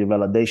source of your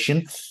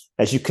validation,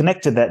 as you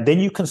connect to that, then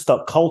you can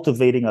start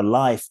cultivating a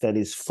life that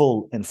is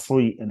full and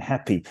free and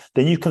happy.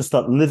 Then you can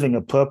start living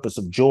a purpose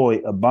of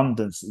joy,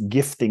 abundance,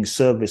 gifting,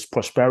 service,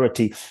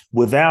 prosperity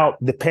without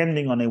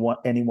depending on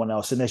anyone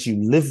else. And as you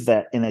live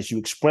that and as you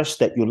express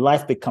that, your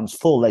life becomes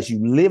full. As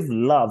you live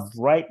love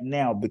right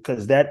now,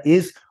 because that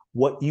is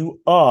what you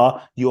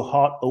are, your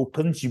heart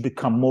opens, you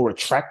become more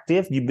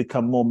attractive, you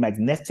become more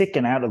magnetic,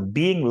 and out of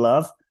being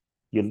love,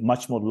 you're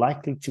much more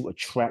likely to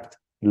attract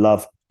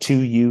love to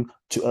you,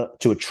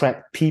 to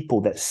attract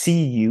people that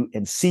see you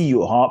and see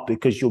your heart,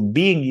 because you're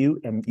being you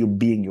and you're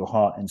being your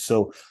heart. And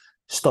so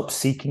stop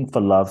seeking for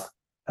love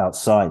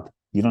outside.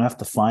 You don't have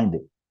to find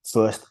it.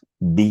 First,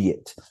 be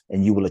it,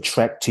 and you will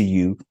attract to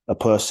you a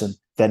person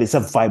that is a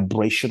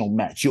vibrational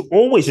match. You're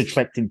always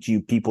attracting to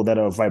you people that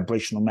are a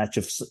vibrational match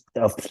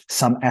of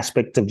some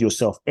aspect of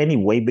yourself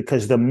anyway,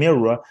 because the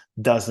mirror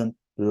doesn't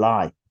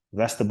lie.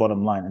 That's the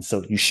bottom line. And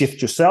so you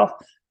shift yourself,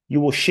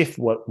 you will shift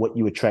what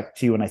you attract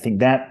to you. And I think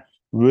that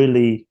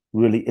really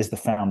is the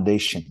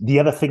foundation. The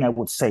other thing I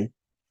would say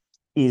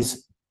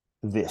is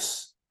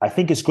this. I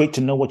think it's great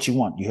to know what you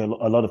want. You hear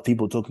a lot of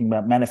people talking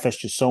about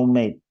manifest your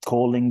soulmate,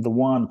 calling the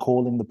one,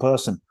 calling the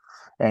person,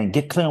 and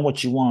get clear on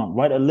what you want.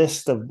 Write a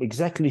list of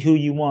exactly who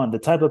you want, the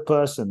type of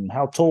person,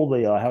 how tall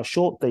they are, how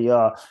short they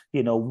are,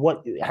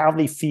 how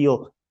they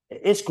feel.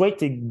 It's great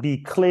to be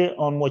clear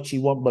on what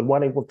you want, but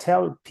what I will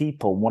tell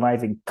people, what I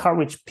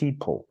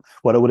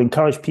would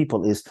encourage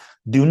people is,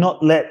 do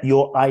not let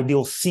your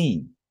ideal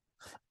scene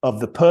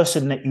of the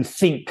person that you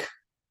think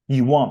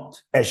you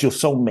want as your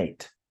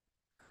soulmate,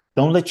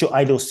 don't let your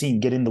ideal scene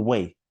get in the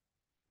way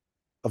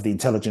of the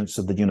intelligence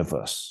of the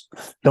universe.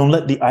 Don't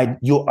let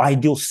your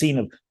ideal scene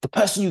of the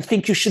person you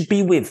think you should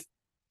be with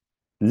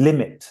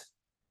limit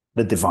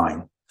the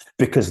divine,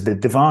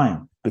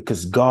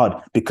 because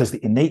God, because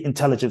the innate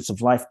intelligence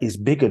of life is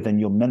bigger than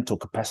your mental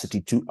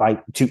capacity to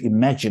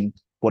imagine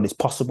what is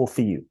possible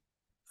for you.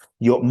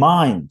 Your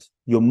mind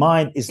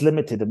is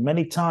limited, and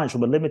many times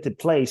from a limited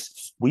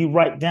place, we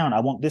write down, I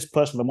want this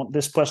person, I want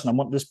this person, I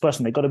want this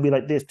person. They got to be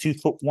like this,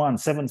 2'1",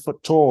 7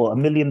 foot tall, $1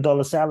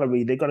 million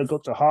salary. They got to go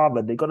to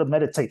Harvard. They got to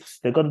meditate.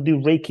 They got to do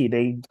Reiki.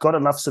 They got to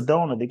love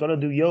Sedona. They got to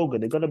do yoga.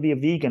 They got to be a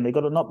vegan. They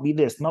got to not be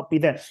this, not be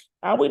that.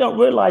 And we don't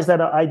realize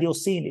that our ideal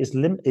scene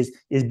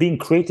is being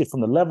created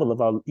from the level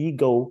of our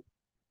ego,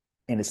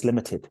 and it's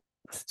limited.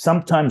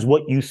 Sometimes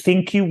what you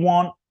think you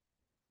want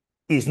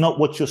is not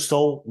what your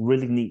soul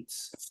really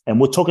needs.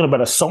 And we're talking about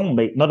a soul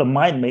mate, not a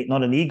mind mate,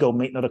 not an ego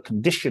mate, not a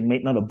condition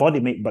mate, not a body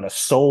mate, but a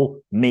soul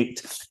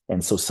mate.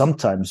 And so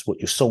sometimes what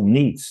your soul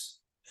needs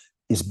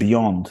is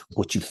beyond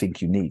what you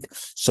think you need.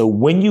 So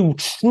when you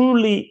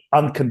truly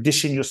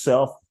uncondition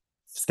yourself,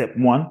 step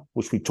one,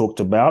 which we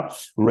talked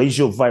about, raise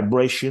your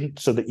vibration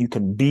so that you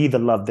can be the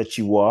love that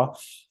you are.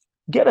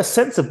 Get a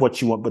sense of what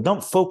you want, but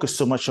don't focus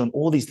so much on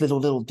all these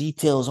little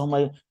details.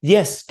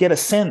 Yes, get a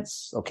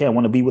sense. Okay, I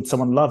want to be with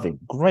someone loving.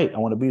 Great. I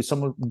want to be with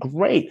someone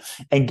great.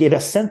 And get a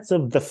sense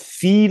of the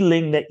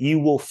feeling that you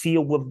will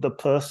feel with the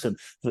person,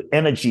 the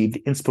energy,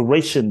 the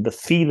inspiration, the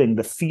feeling,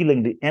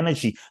 the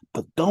energy.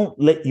 But don't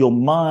let your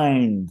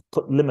mind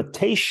put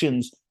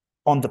limitations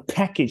on the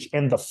package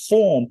and the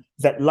form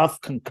that love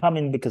can come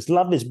in, because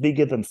love is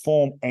bigger than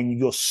form, and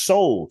your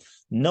soul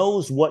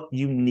knows what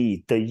you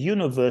need. The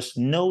universe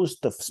knows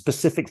the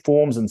specific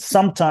forms. And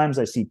sometimes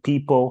I see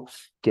people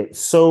get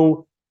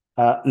so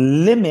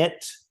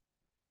limit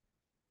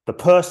the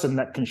person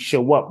that can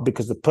show up,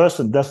 because the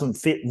person doesn't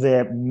fit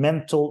their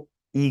mental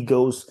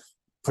ego's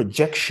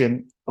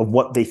projection of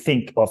what they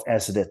think of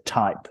as their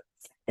type,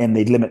 and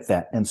they limit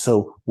that. And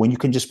so when you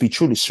can just be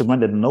truly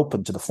surrendered and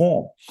open to the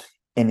form,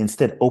 and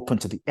instead open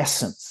to the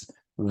essence,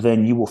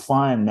 then you will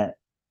find that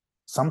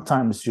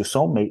sometimes your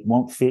soulmate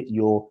won't fit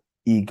your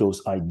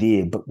ego's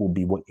idea, but will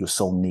be what your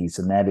soul needs.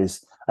 And that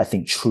is, I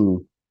think,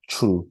 true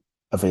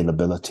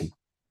availability.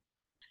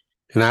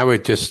 And I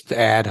would just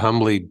add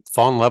humbly,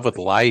 fall in love with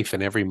life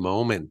in every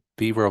moment.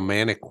 Be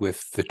romantic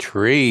with the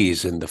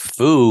trees and the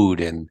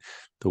food and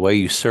the way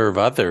you serve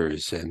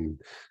others and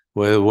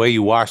the way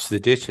you wash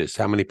the dishes.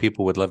 How many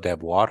people would love to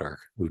have water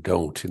who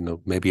don't?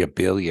 Maybe 1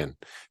 billion.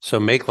 So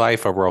make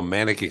life a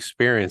romantic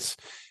experience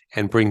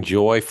and bring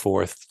joy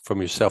forth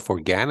from yourself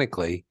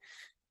organically.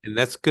 And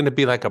that's going to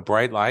be like a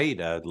bright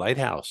light, a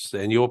lighthouse.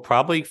 And you'll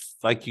probably,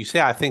 like you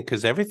say, I think,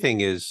 because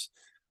everything is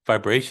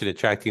vibration,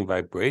 attracting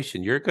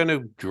vibration, you're going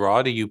to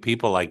draw to you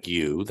people like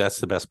you. That's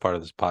the best part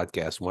of this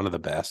podcast, one of the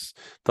best.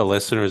 The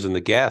listeners and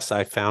the guests.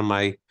 I found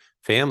my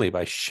family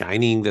by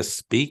shining this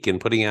speak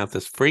and putting out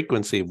this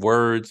frequency of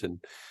words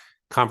and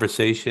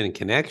conversation and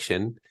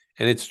connection,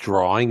 and it's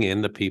drawing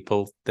in the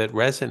people that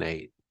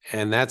resonate.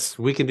 And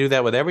we can do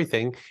that with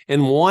everything.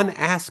 And one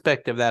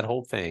aspect of that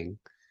whole thing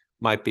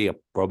might be a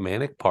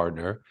romantic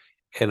partner.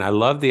 And I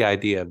love the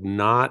idea of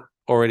not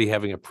already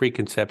having a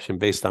preconception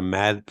based on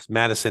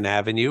Madison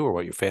Avenue or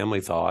what your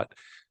family thought.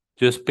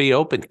 Just be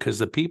open, because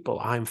the people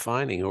I'm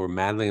finding who are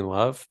madly in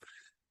love,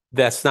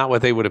 that's not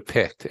what they would have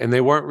picked, and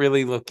they weren't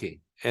really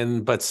looking.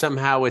 But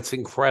somehow it's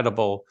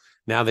incredible.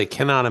 Now they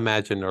cannot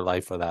imagine their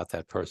life without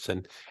that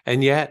person.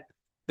 And yet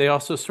they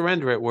also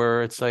surrender it,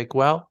 where it's like,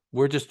 well,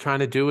 we're just trying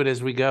to do it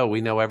as we go.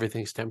 We know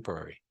everything's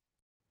temporary.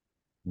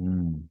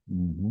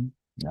 Mm-hmm.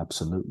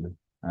 Absolutely.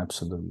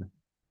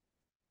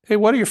 Hey,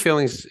 what are your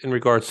feelings in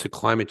regards to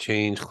climate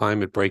change,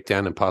 climate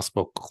breakdown, and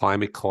possible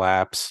climate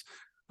collapse?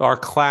 Our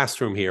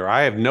classroom here,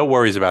 I have no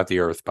worries about the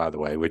Earth, by the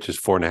way, which is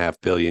 4.5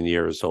 billion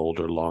years old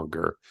or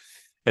longer,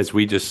 as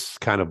we just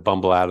kind of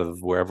bumble out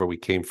of wherever we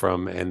came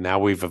from. And now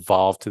we've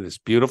evolved to this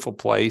beautiful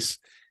place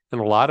in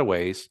a lot of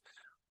ways.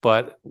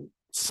 But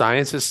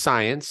science is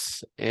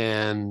science.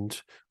 And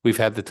we've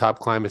had the top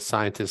climate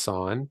scientists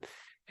on.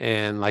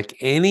 And like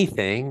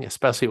anything,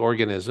 especially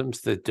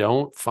organisms that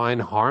don't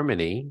find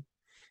harmony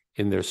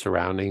in their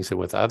surroundings and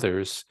with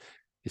others,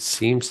 it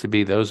seems to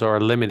be those are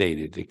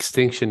eliminated.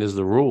 Extinction is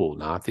the rule,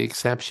 not the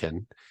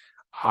exception.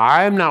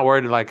 I'm not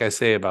worried, like I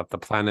say, about the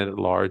planet at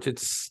large.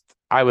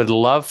 I would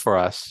love for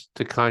us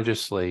to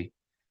consciously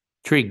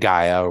treat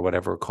Gaia, or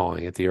whatever we're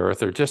calling it, the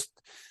Earth, or just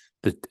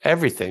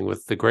everything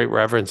with the great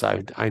reverence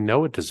I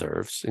know it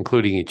deserves,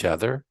 including each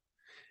other.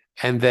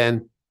 And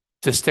then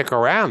to stick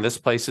around. This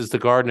place is the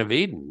Garden of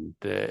Eden.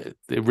 It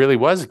really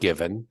was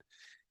given.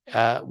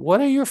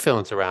 What are your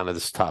feelings around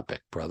this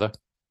topic, brother?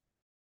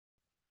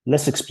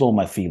 Let's explore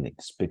my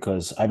feelings,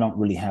 because I don't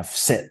really have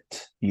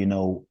set,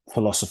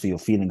 philosophy or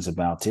feelings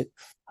about it.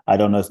 I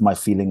don't know if my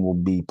feeling will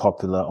be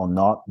popular or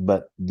not,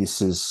 but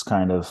this is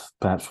kind of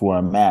perhaps where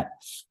I'm at.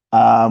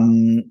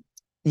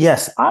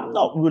 Yes, I'm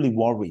not really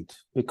worried,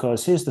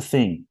 because here's the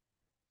thing.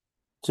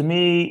 To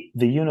me,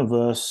 the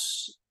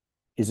universe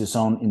is its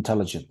own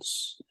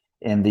intelligence,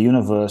 and the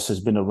universe has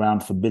been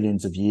around for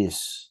billions of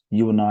years.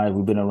 You and I,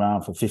 we've been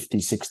around for 50,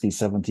 60,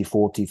 70,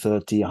 40,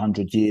 30,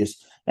 100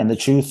 years. And the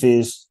truth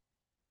is,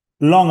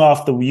 long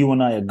after you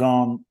and I are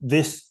gone,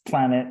 this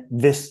planet,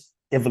 this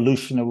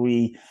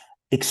evolutionary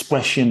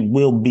expression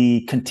will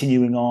be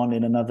continuing on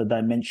in another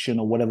dimension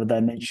or whatever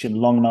dimension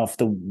long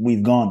after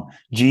we've gone.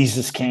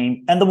 Jesus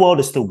came and the world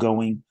is still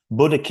going.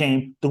 Buddha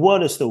came, the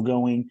world is still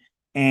going,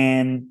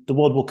 and the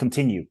world will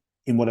continue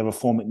in whatever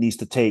form it needs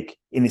to take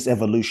in its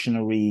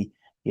evolutionary,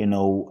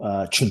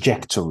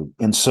 trajectory.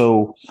 And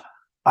so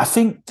I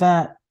think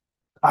that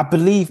I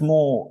believe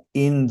more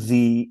in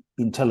the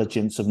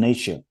intelligence of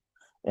nature.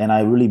 And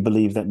I really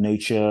believe that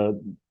nature,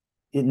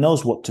 it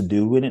knows what to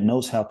do and it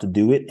knows how to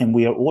do it. And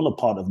we are all a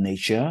part of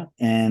nature.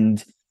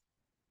 And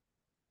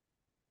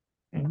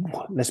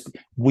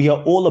we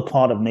are all a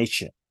part of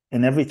nature.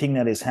 And everything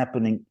that is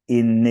happening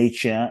in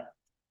nature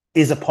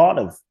is a part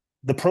of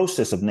the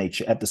process of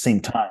nature at the same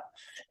time.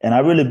 And I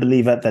really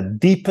believe at the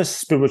deepest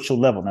spiritual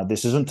level. Now,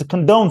 this isn't to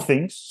condone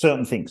things,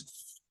 certain things.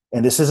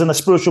 And this isn't a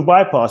spiritual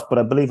bypass, but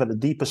I believe at the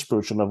deeper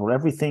spiritual level,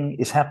 everything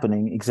is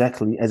happening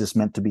exactly as it's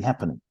meant to be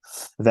happening.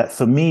 That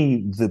for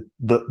me,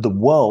 the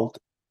world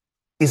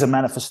is a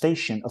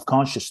manifestation of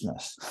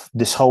consciousness.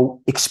 This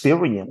whole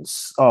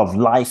experience of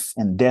life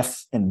and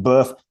death and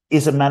birth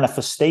is a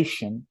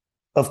manifestation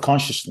of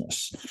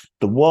consciousness.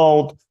 The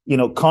world,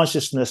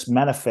 consciousness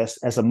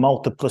manifests as a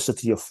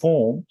multiplicity of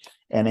form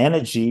and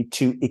energy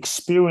to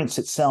experience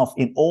itself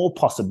in all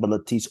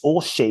possibilities,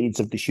 all shades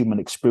of the human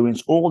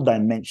experience, all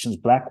dimensions,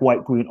 black,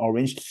 white, green,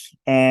 orange.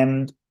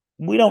 And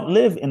we don't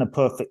live in the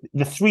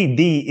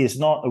 3D is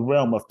not a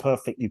realm of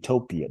perfect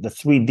utopia. The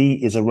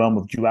 3D is a realm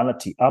of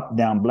duality, up,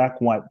 down,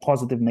 black, white,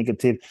 positive,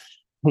 negative,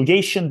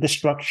 creation,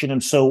 destruction.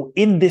 And so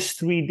in this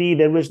 3D,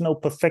 there is no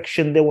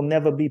perfection. There will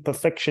never be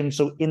perfection.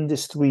 So in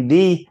this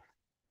 3D,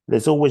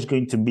 there's always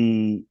going to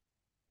be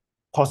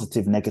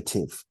positive,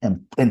 negative,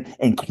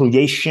 and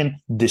creation,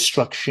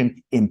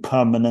 destruction,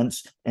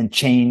 impermanence, and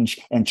change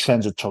and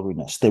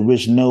transitoriness. There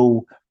is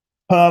no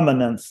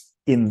permanence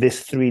in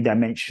this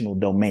three-dimensional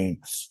domain.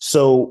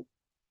 So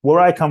where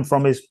I come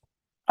from is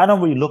I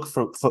don't really look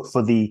for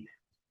the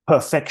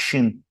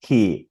perfection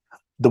here.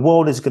 The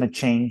world is going to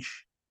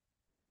change.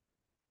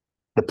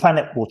 The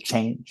planet will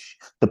change.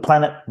 The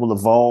planet will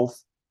evolve.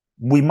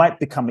 We might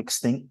become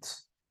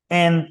extinct.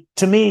 And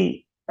to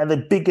me, at the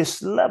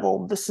biggest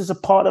level, this is a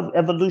part of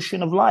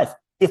evolution of life.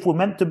 If we're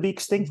meant to be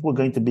extinct, we're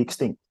going to be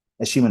extinct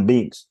as human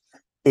beings.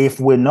 If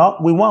we're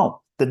not, we won't.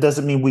 That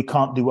doesn't mean we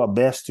can't do our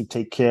best to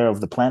take care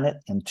of the planet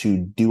and to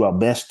do our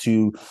best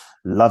to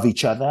love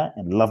each other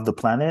and love the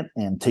planet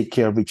and take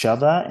care of each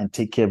other and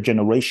take care of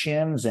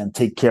generations and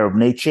take care of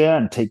nature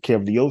and take care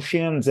of the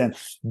oceans and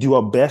do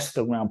our best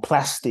around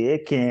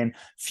plastic and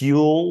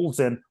fuels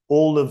and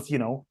all of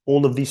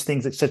these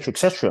things, et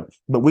cetera,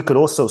 But we could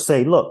also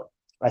say, look,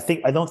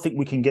 I don't think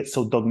we can get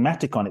so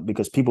dogmatic on it,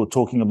 because people are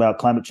talking about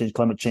climate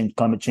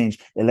change,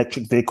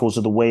 electric vehicles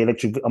are the way,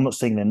 I'm not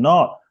saying they're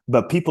not,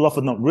 but people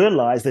often don't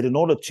realize that in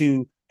order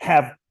to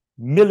have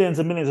millions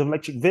and millions of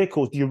electric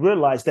vehicles, you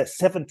realize that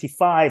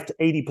 75 to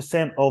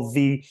 80% of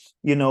the,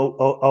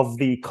 of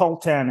the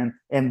coltan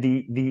and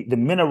the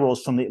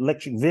minerals from the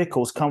electric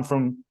vehicles come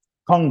from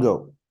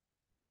Congo,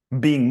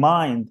 being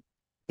mined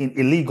in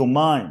illegal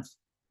mines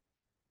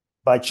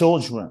by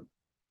children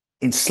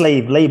in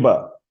slave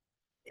labor.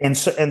 And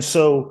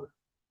so,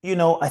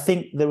 I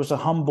think there is a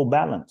humble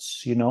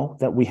balance,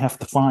 that we have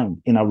to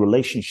find in our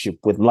relationship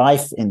with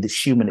life and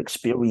this human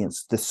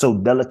experience that's so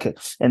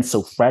delicate and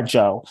so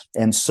fragile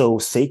and so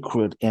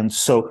sacred.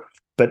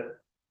 But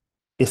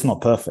it's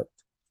not perfect.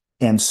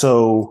 And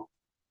so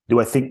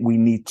do I think we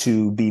need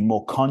to be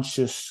more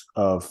conscious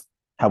of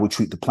how we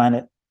treat the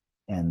planet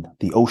and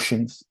the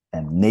oceans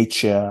and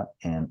nature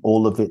and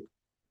all of it?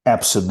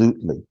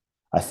 Absolutely.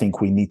 I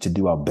think we need to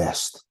do our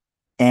best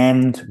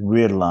and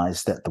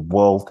realize that the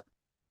world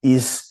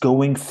is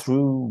going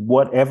through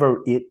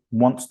whatever it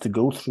wants to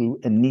go through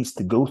and needs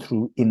to go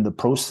through in the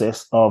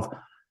process of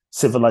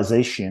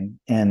civilization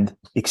and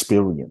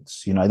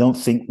experience. I don't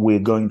think we're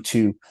going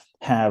to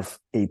have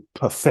a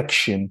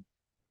perfection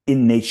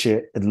in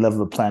nature at the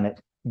level of the planet,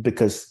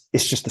 because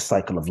it's just a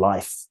cycle of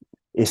life.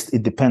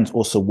 It depends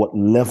also what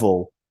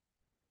level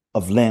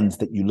of lens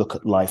that you look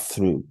at life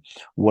through.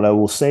 What I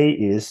will say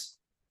is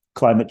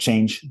climate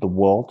change, the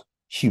world,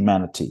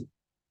 humanity.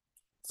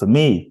 For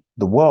me,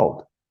 the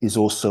world is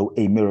also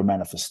a mirror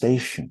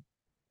manifestation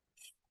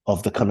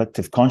of the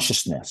collective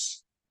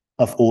consciousness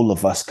of all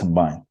of us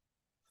combined.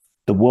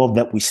 The world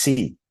that we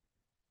see,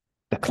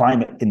 the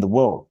climate in the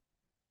world,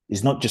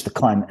 It's not just the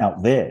climate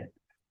out there,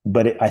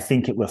 but I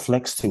think it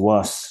reflects to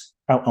us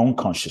our own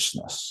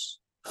consciousness.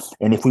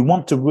 And if we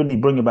want to really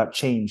bring about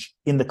change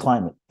in the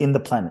climate, in the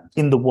planet,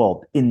 in the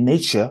world, in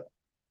nature,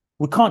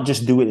 we can't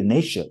just do it in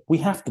nature. We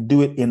have to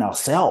do it in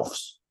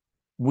ourselves.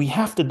 We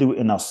have to do it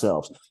in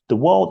ourselves. The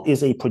world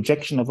is a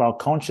projection of our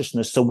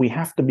consciousness, so we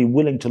have to be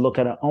willing to look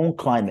at our own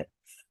climate.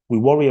 We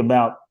worry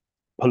about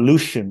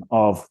pollution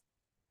of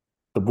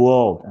the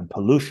world and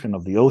pollution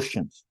of the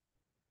oceans.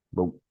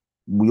 But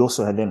we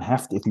also then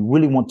have to, if we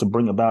really want to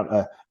bring about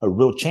a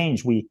real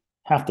change, we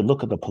have to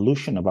look at the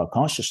pollution of our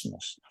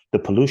consciousness, the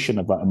pollution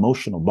of our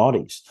emotional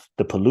bodies,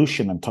 the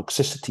pollution and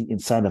toxicity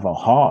inside of our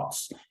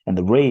hearts, and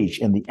the rage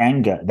and the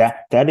anger.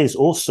 That is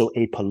also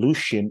a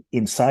pollution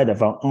inside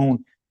of our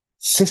own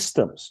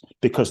systems,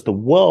 because the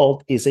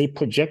world is a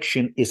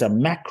projection, is a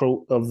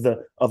macro of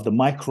the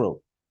micro.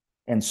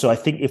 And so I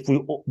think if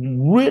we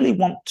really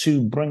want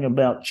to bring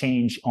about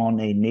change on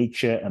a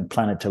nature and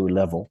planetary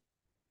level,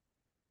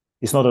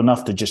 it's not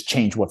enough to just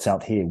change what's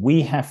out here.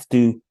 We have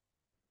to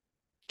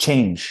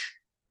change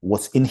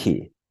what's in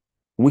here.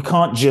 We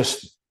can't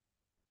just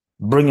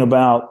bring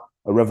about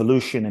a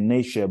revolution in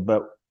nature,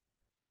 but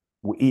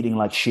we're eating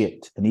like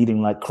shit and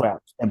eating like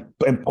crap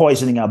and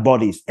poisoning our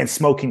bodies and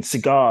smoking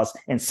cigars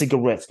and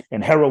cigarettes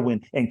and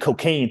heroin and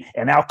cocaine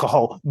and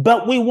alcohol.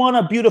 But we want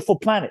a beautiful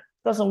planet.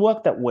 Doesn't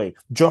work that way.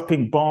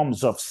 Dropping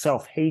bombs of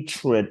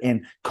self-hatred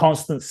and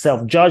constant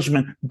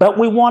self-judgment, but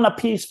we want a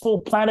peaceful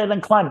planet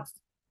and climate.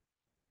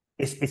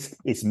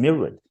 It's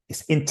mirrored,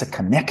 it's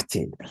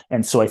interconnected.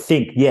 And so I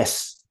think,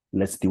 yes,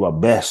 let's do our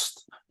best.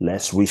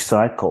 Let's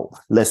recycle.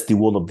 Let's do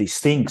all of these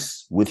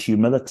things with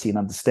humility and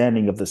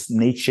understanding of this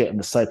nature and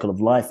the cycle of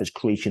life as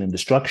creation and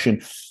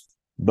destruction.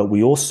 But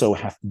we also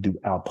have to do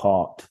our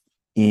part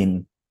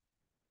in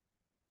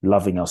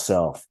loving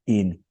ourselves,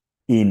 in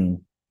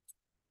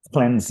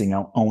cleansing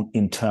our own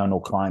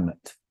internal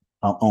climate,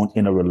 our own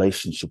inner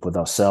relationship with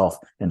ourselves,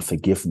 and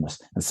forgiveness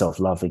and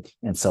self-loving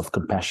and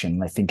self-compassion.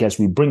 And I think as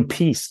we bring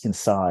peace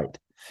inside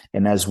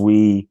and as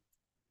we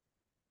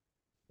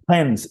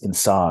cleanse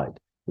inside,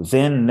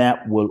 then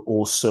that will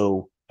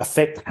also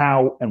affect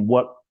how and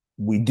what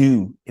we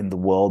do in the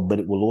world, but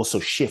it will also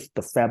shift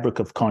the fabric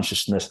of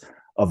consciousness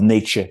of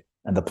nature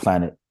and the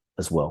planet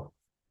as well.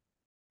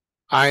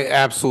 I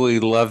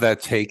absolutely love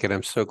that take, and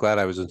I'm so glad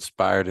I was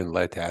inspired and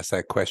led to ask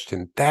that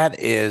question. That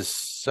is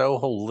so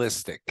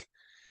holistic.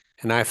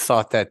 And I've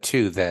thought that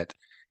too, that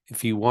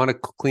if you want to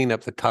clean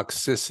up the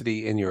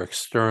toxicity in your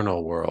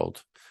external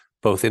world,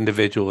 both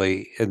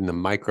individually in the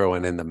micro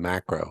and in the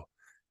macro,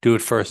 do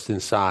it first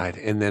inside,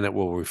 and then it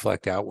will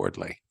reflect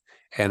outwardly.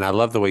 And I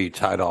love the way you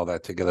tied all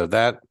that together.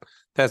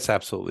 That's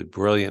absolutely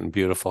brilliant and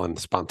beautiful and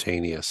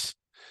spontaneous.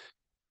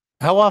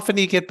 How often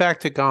do you get back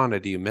to Ghana?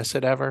 Do you miss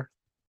it ever?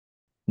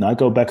 No, I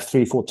go back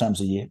 3-4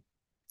 times a year,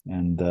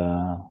 and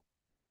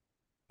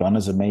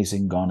Ghana's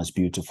amazing. Ghana's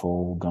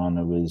beautiful.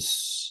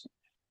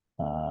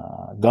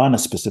 Ghana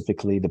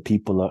specifically, the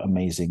people are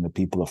amazing. The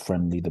people are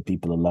friendly. The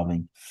people are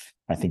loving.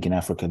 I think in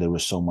Africa, there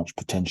is so much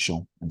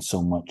potential and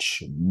so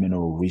much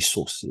mineral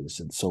resources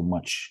and so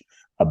much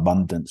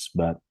abundance,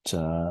 but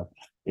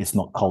it's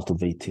not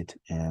cultivated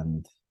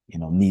and,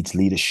 needs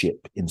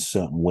leadership in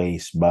certain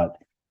ways. But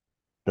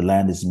the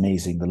land is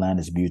amazing. The land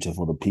is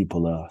beautiful. The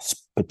people are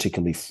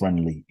particularly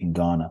friendly in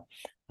Ghana.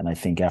 And I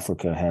think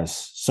Africa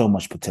has so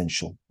much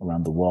potential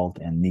around the world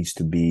and needs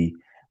to be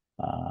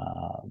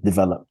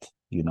developed,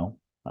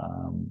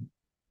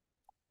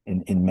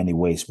 in many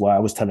ways. Well, I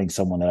was telling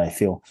someone that I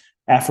feel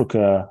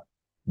Africa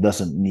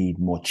doesn't need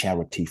more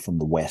charity from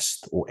the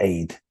West or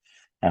aid.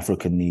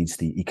 Africa needs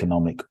the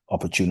economic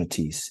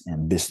opportunities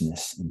and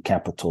business and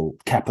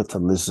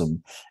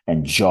capitalism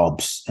and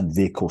jobs and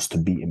vehicles to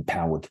be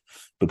empowered.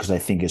 Because I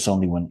think it's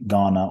only when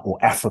Ghana or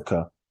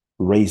Africa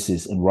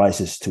rises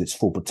to its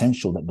full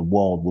potential that the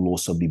world will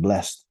also be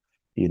blessed,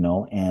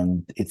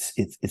 and it's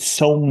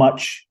so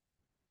much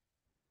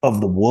of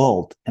the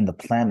world and the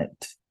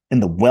planet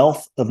and the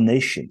wealth of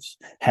nations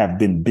have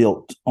been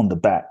built on the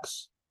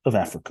backs of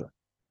Africa.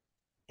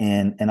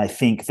 And I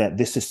think that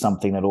this is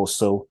something that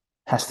also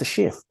has to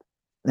shift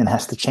and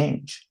has to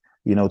change,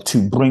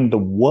 to bring the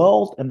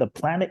world and the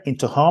planet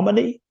into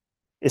harmony.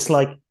 It's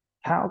like,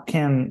 how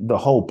can the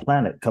whole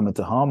planet come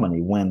into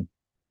harmony when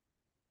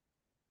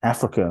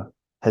Africa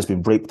has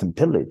been raped and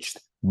pillaged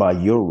by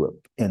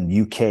Europe and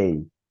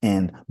UK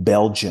and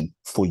Belgium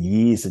for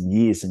years and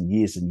years and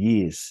years and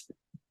years,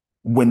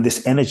 when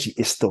this energy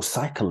is still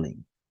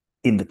cycling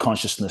in the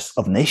consciousness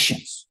of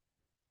nations?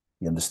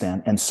 You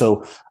understand? And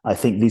so I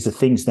think these are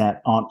things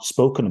that aren't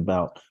spoken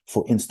about.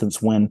 For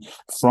instance, when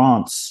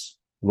France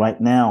right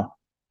now,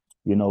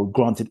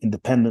 granted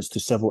independence to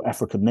several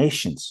African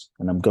nations,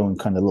 and I'm going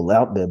kind of a little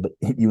out there, but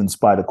you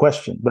inspired a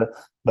question.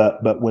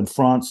 But when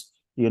France,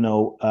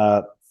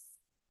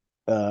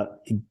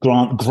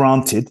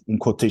 granted, in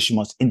quotation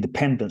marks,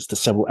 independence to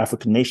several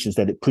African nations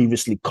that it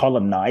previously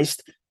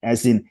colonized,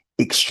 as in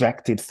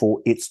extracted for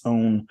its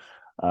own,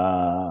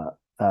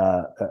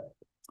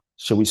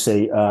 shall we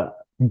say,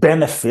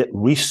 benefit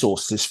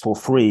resources for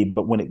free.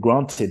 But when it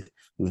granted,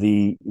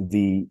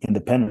 the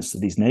independence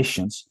of these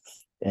nations,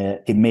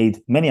 it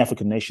made many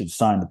African nations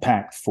sign the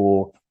pact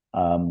for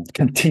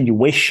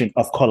continuation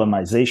of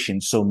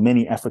colonization. So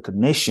many African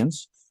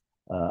nations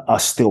are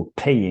still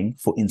paying,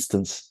 for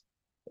instance,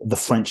 the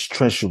French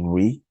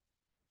treasury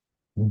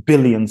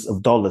billions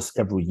of dollars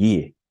every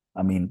year.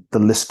 I mean, the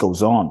list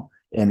goes on,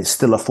 and it's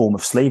still a form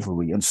of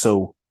slavery. And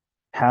so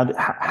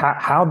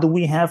how do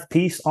we have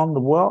peace on the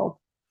world?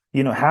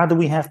 How do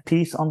we have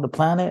peace on the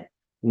planet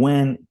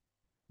when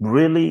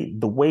really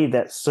the way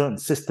that certain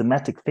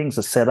systematic things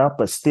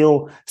are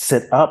still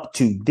set up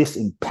to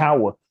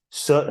disempower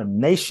certain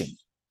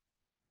nations?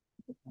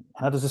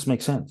 How does this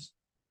make sense?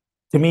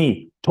 To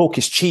me, talk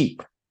is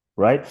cheap,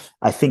 right?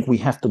 I think we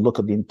have to look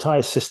at the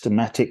entire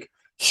systematic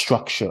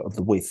structure of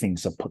the way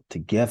things are put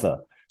together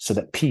so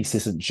that peace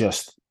isn't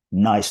just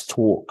nice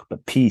talk,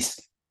 but peace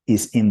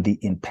is in the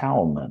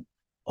empowerment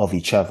of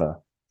each other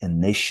and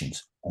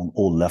nations on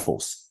all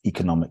levels,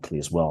 economically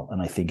as well.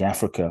 And I think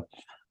Africa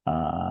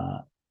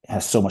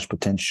has so much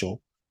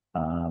potential,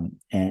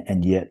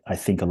 and yet I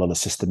think a lot of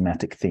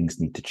systematic things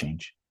need to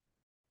change.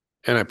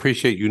 And I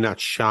appreciate you not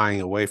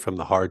shying away from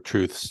the hard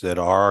truths that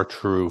are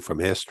true from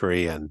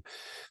history, and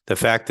the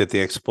fact that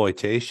the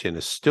exploitation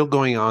is still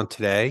going on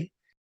today.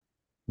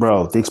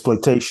 Bro, the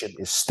exploitation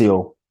is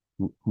still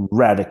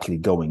radically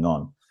going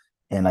on.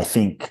 And I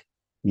think,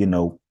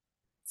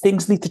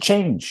 things need to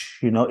change.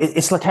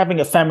 It's like having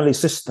a family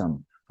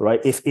system,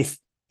 right? If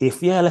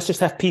let's just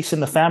have peace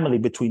in the family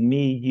between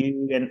me,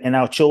 you, and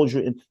our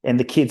children and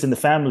the kids in the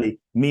family.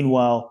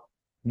 Meanwhile,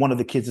 one of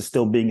the kids is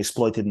still being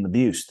exploited and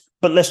abused.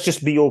 But let's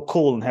just be all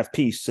cool and have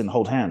peace and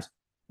hold hands.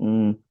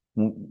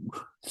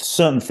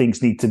 Certain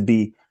things need to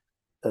be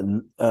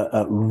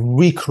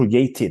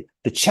recreated.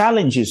 The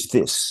challenge is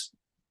this,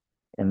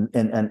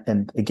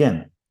 and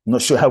again, I'm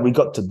not sure how we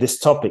got to this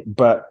topic,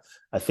 but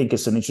I think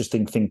it's an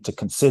interesting thing to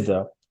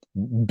consider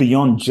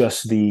beyond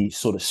just the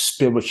sort of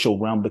spiritual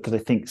realm, because I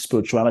think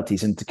spirituality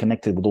is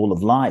interconnected with all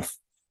of life.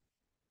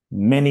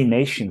 Many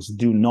nations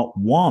do not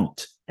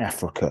want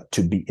Africa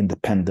to be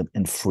independent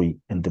and free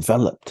and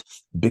developed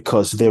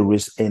because there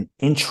is an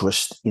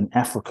interest in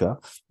Africa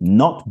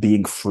not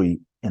being free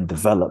and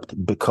developed,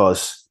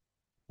 because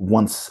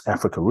once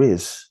Africa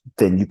is,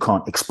 then you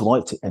can't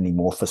exploit it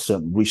anymore for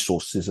certain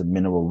resources and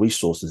mineral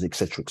resources, et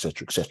cetera, et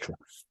cetera, et cetera.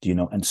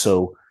 And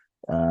so,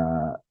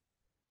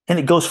 and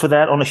it goes for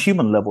that on a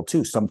human level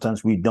too.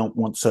 Sometimes we don't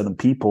want certain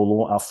people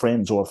or our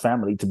friends or our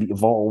family to be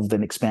evolved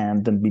and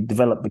expand and be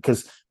developed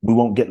because we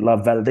won't get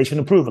love, validation,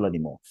 approval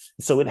anymore.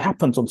 So it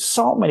happens on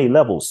so many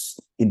levels,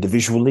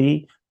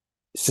 individually,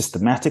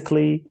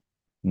 systematically,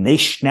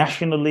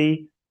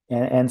 nationally.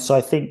 And so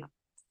I think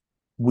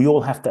we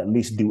all have to at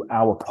least do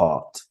our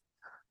part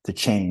to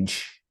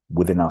change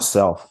within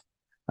ourselves.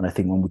 And I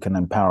think when we can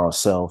empower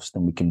ourselves,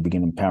 then we can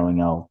begin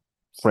empowering our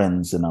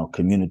friends and our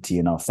community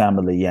and our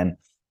family, and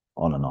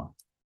on and on.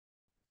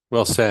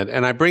 Well said.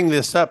 And I bring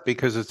this up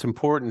because it's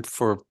important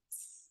for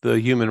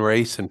the human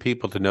race and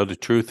people to know the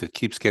truth. It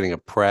keeps getting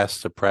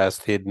oppressed,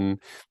 hidden.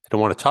 They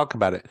don't want to talk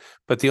about it.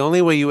 But the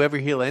only way you ever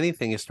heal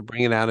anything is to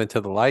bring it out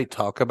into the light,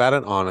 talk about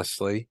it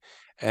honestly,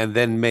 and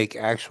then make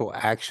actual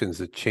actions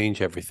that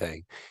change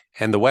everything.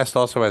 And the West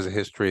also has a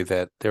history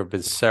that there have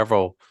been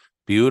several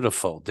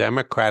beautiful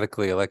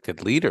democratically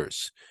elected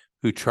leaders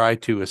who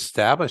tried to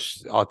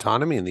establish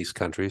autonomy in these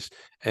countries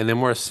and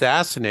then were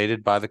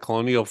assassinated by the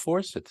colonial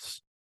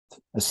forces.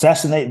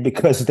 Assassinated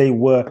because they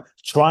were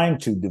trying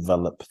to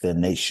develop their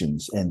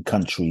nations and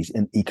countries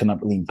and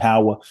economically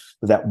empower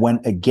that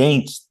went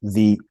against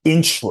the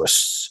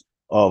interests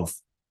of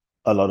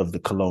a lot of the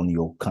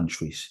colonial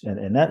countries.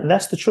 And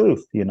that's the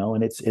truth,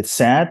 and it's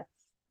sad,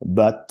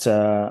 but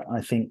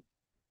I think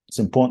it's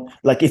important.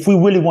 Like, if we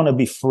really want to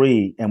be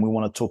free and we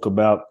want to talk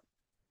about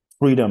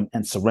freedom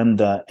and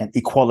surrender and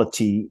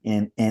equality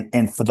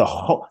and for the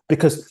whole,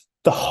 because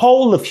the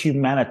whole of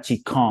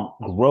humanity can't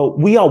grow.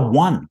 We are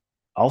one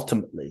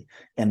ultimately,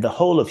 and the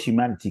whole of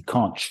humanity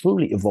can't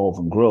truly evolve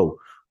and grow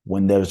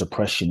when there's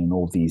oppression in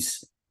all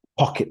these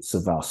pockets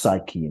of our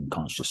psyche and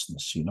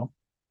consciousness.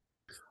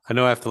 I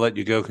know I have to let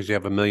you go because you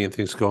have a million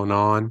things going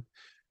on.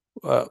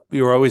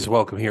 You're always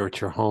welcome here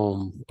at your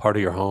home, part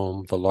of your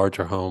home, the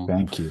larger home.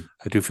 Thank you.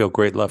 I do feel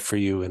great love for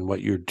you and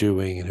what you're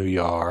doing and who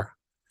you are.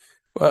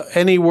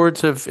 Any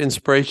words of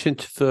inspiration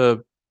to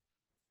the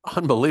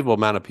unbelievable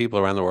amount of people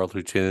around the world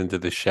who tune into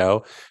this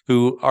show,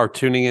 who are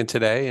tuning in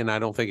today, and I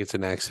don't think it's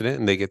an accident,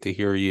 and they get to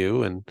hear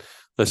you and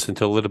listen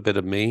to a little bit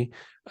of me,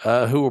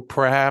 who are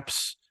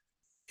perhaps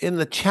in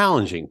the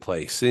challenging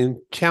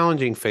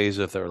phase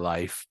of their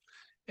life,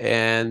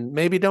 and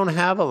maybe don't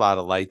have a lot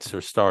of lights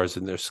or stars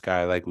in their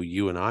sky like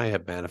you and I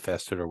have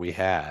manifested or we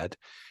had,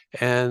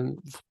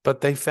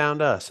 but they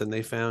found us and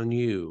they found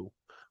you.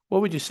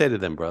 What would you say to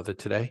them, brother,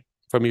 today,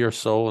 from your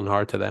soul and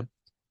heart to them?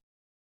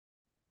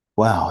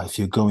 Wow, if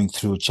you're going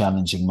through a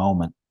challenging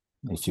moment,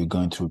 if you're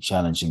going through a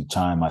challenging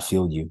time, I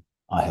feel you.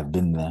 I have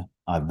been there.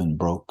 I've been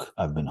broke.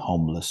 I've been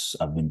homeless.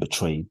 I've been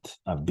betrayed.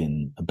 I've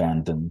been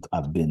abandoned.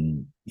 I've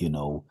been,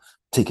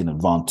 taken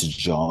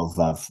advantage of.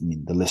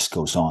 The list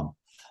goes on.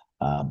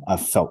 I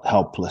felt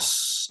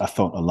helpless. I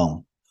felt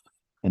alone.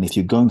 And if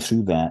you're going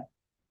through that,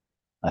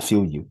 I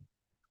feel you.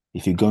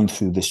 If you're going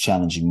through this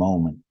challenging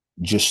moment,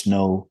 just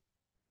know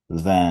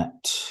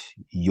that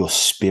your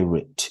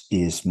spirit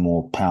is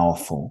more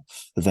powerful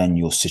than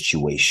your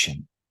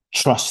situation.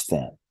 Trust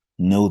that,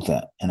 know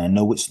that. And I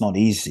know it's not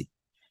easy,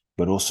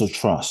 but also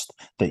trust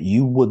that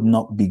you would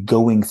not be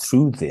going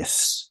through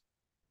this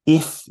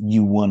if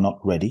you were not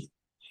ready,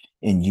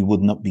 and you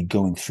would not be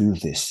going through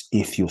this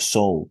if your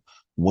soul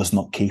was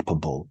not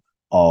capable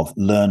of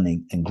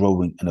learning and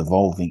growing and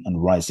evolving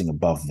and rising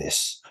above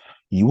this.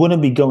 You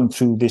wouldn't be going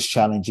through this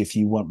challenge if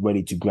you weren't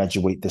ready to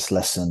graduate this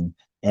lesson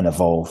and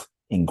evolve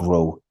and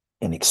grow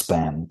and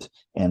expand.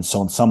 And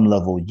so on some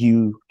level,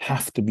 you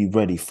have to be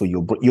ready for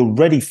you're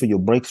ready for your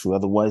breakthrough.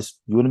 Otherwise,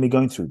 you wouldn't be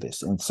going through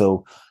this. And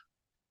so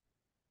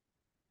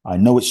I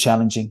know it's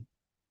challenging.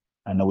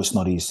 I know it's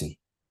not easy,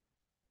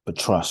 but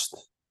trust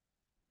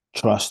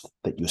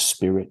that your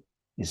spirit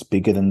is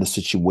bigger than the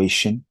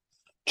situation.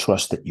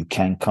 Trust that you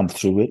can come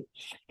through it.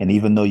 And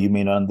even though you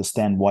may not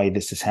understand why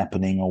this is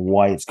happening or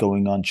why it's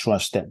going on,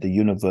 trust that the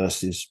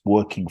universe is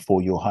working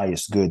for your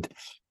highest good,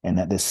 and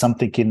that there's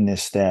something in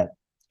this that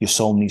your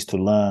soul needs to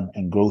learn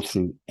and go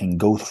through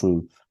and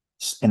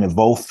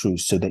evolve through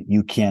so that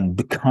you can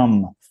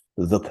become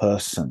the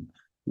person.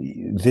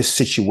 This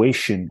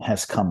situation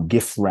has come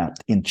gift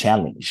wrapped in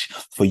challenge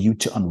for you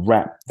to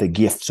unwrap the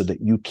gift so that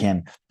you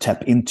can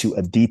tap into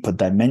a deeper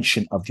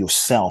dimension of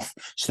yourself,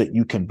 so that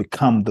you can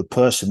become the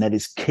person that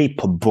is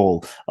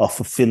capable of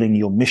fulfilling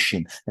your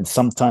mission. And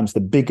sometimes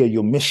the bigger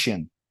your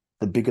mission,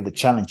 the bigger the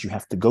challenge you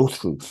have to go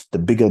through, the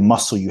bigger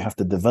muscle you have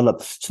to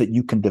develop so that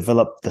you can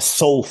develop the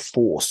soul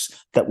force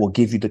that will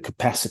give you the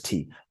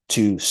capacity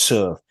to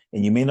serve.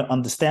 And you may not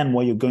understand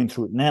why you're going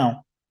through it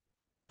now,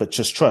 but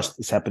just trust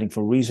it's happening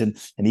for a reason.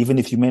 And even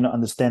if you may not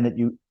understand it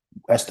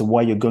as to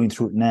why you're going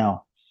through it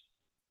now,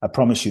 I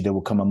promise you there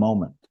will come a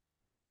moment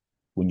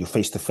when you're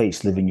face to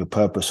face living your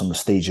purpose on the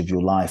stage of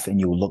your life, and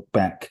you will look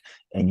back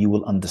and you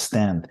will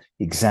understand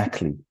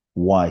exactly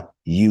why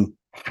you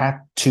had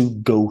to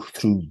go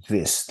through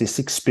this. This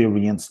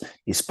experience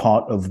is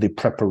part of the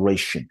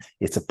preparation.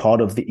 It's a part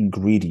of the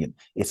ingredient.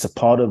 It's a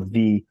part of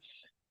the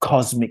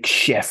cosmic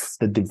chef,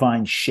 the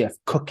divine chef,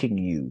 cooking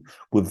you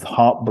with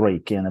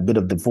heartbreak and a bit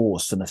of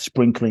divorce and a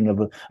sprinkling of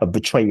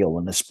betrayal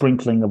and a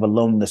sprinkling of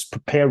aloneness,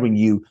 preparing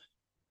you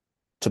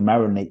to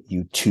marinate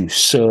you, to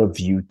serve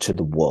you to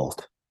the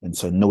world. And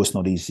so no, it's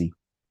not easy,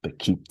 but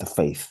keep the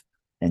faith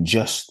and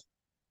just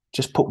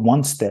put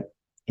one step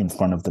in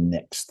front of the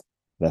next.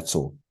 That's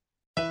all.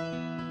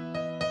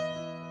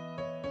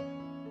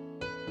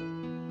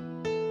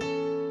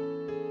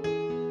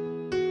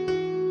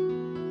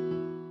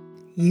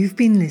 You've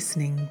been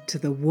listening to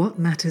the What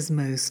Matters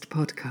Most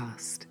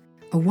podcast,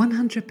 a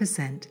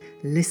 100%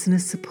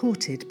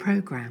 listener-supported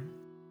program.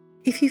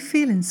 If you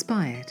feel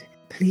inspired,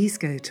 please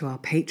go to our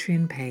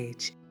Patreon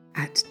page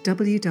at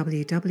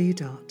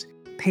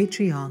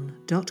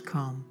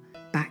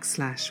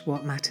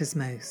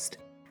www.patreon.com/whatmattersmost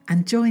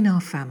and join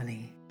our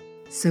family.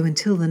 So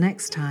until the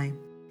next time,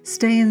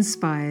 stay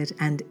inspired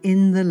and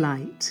in the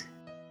light.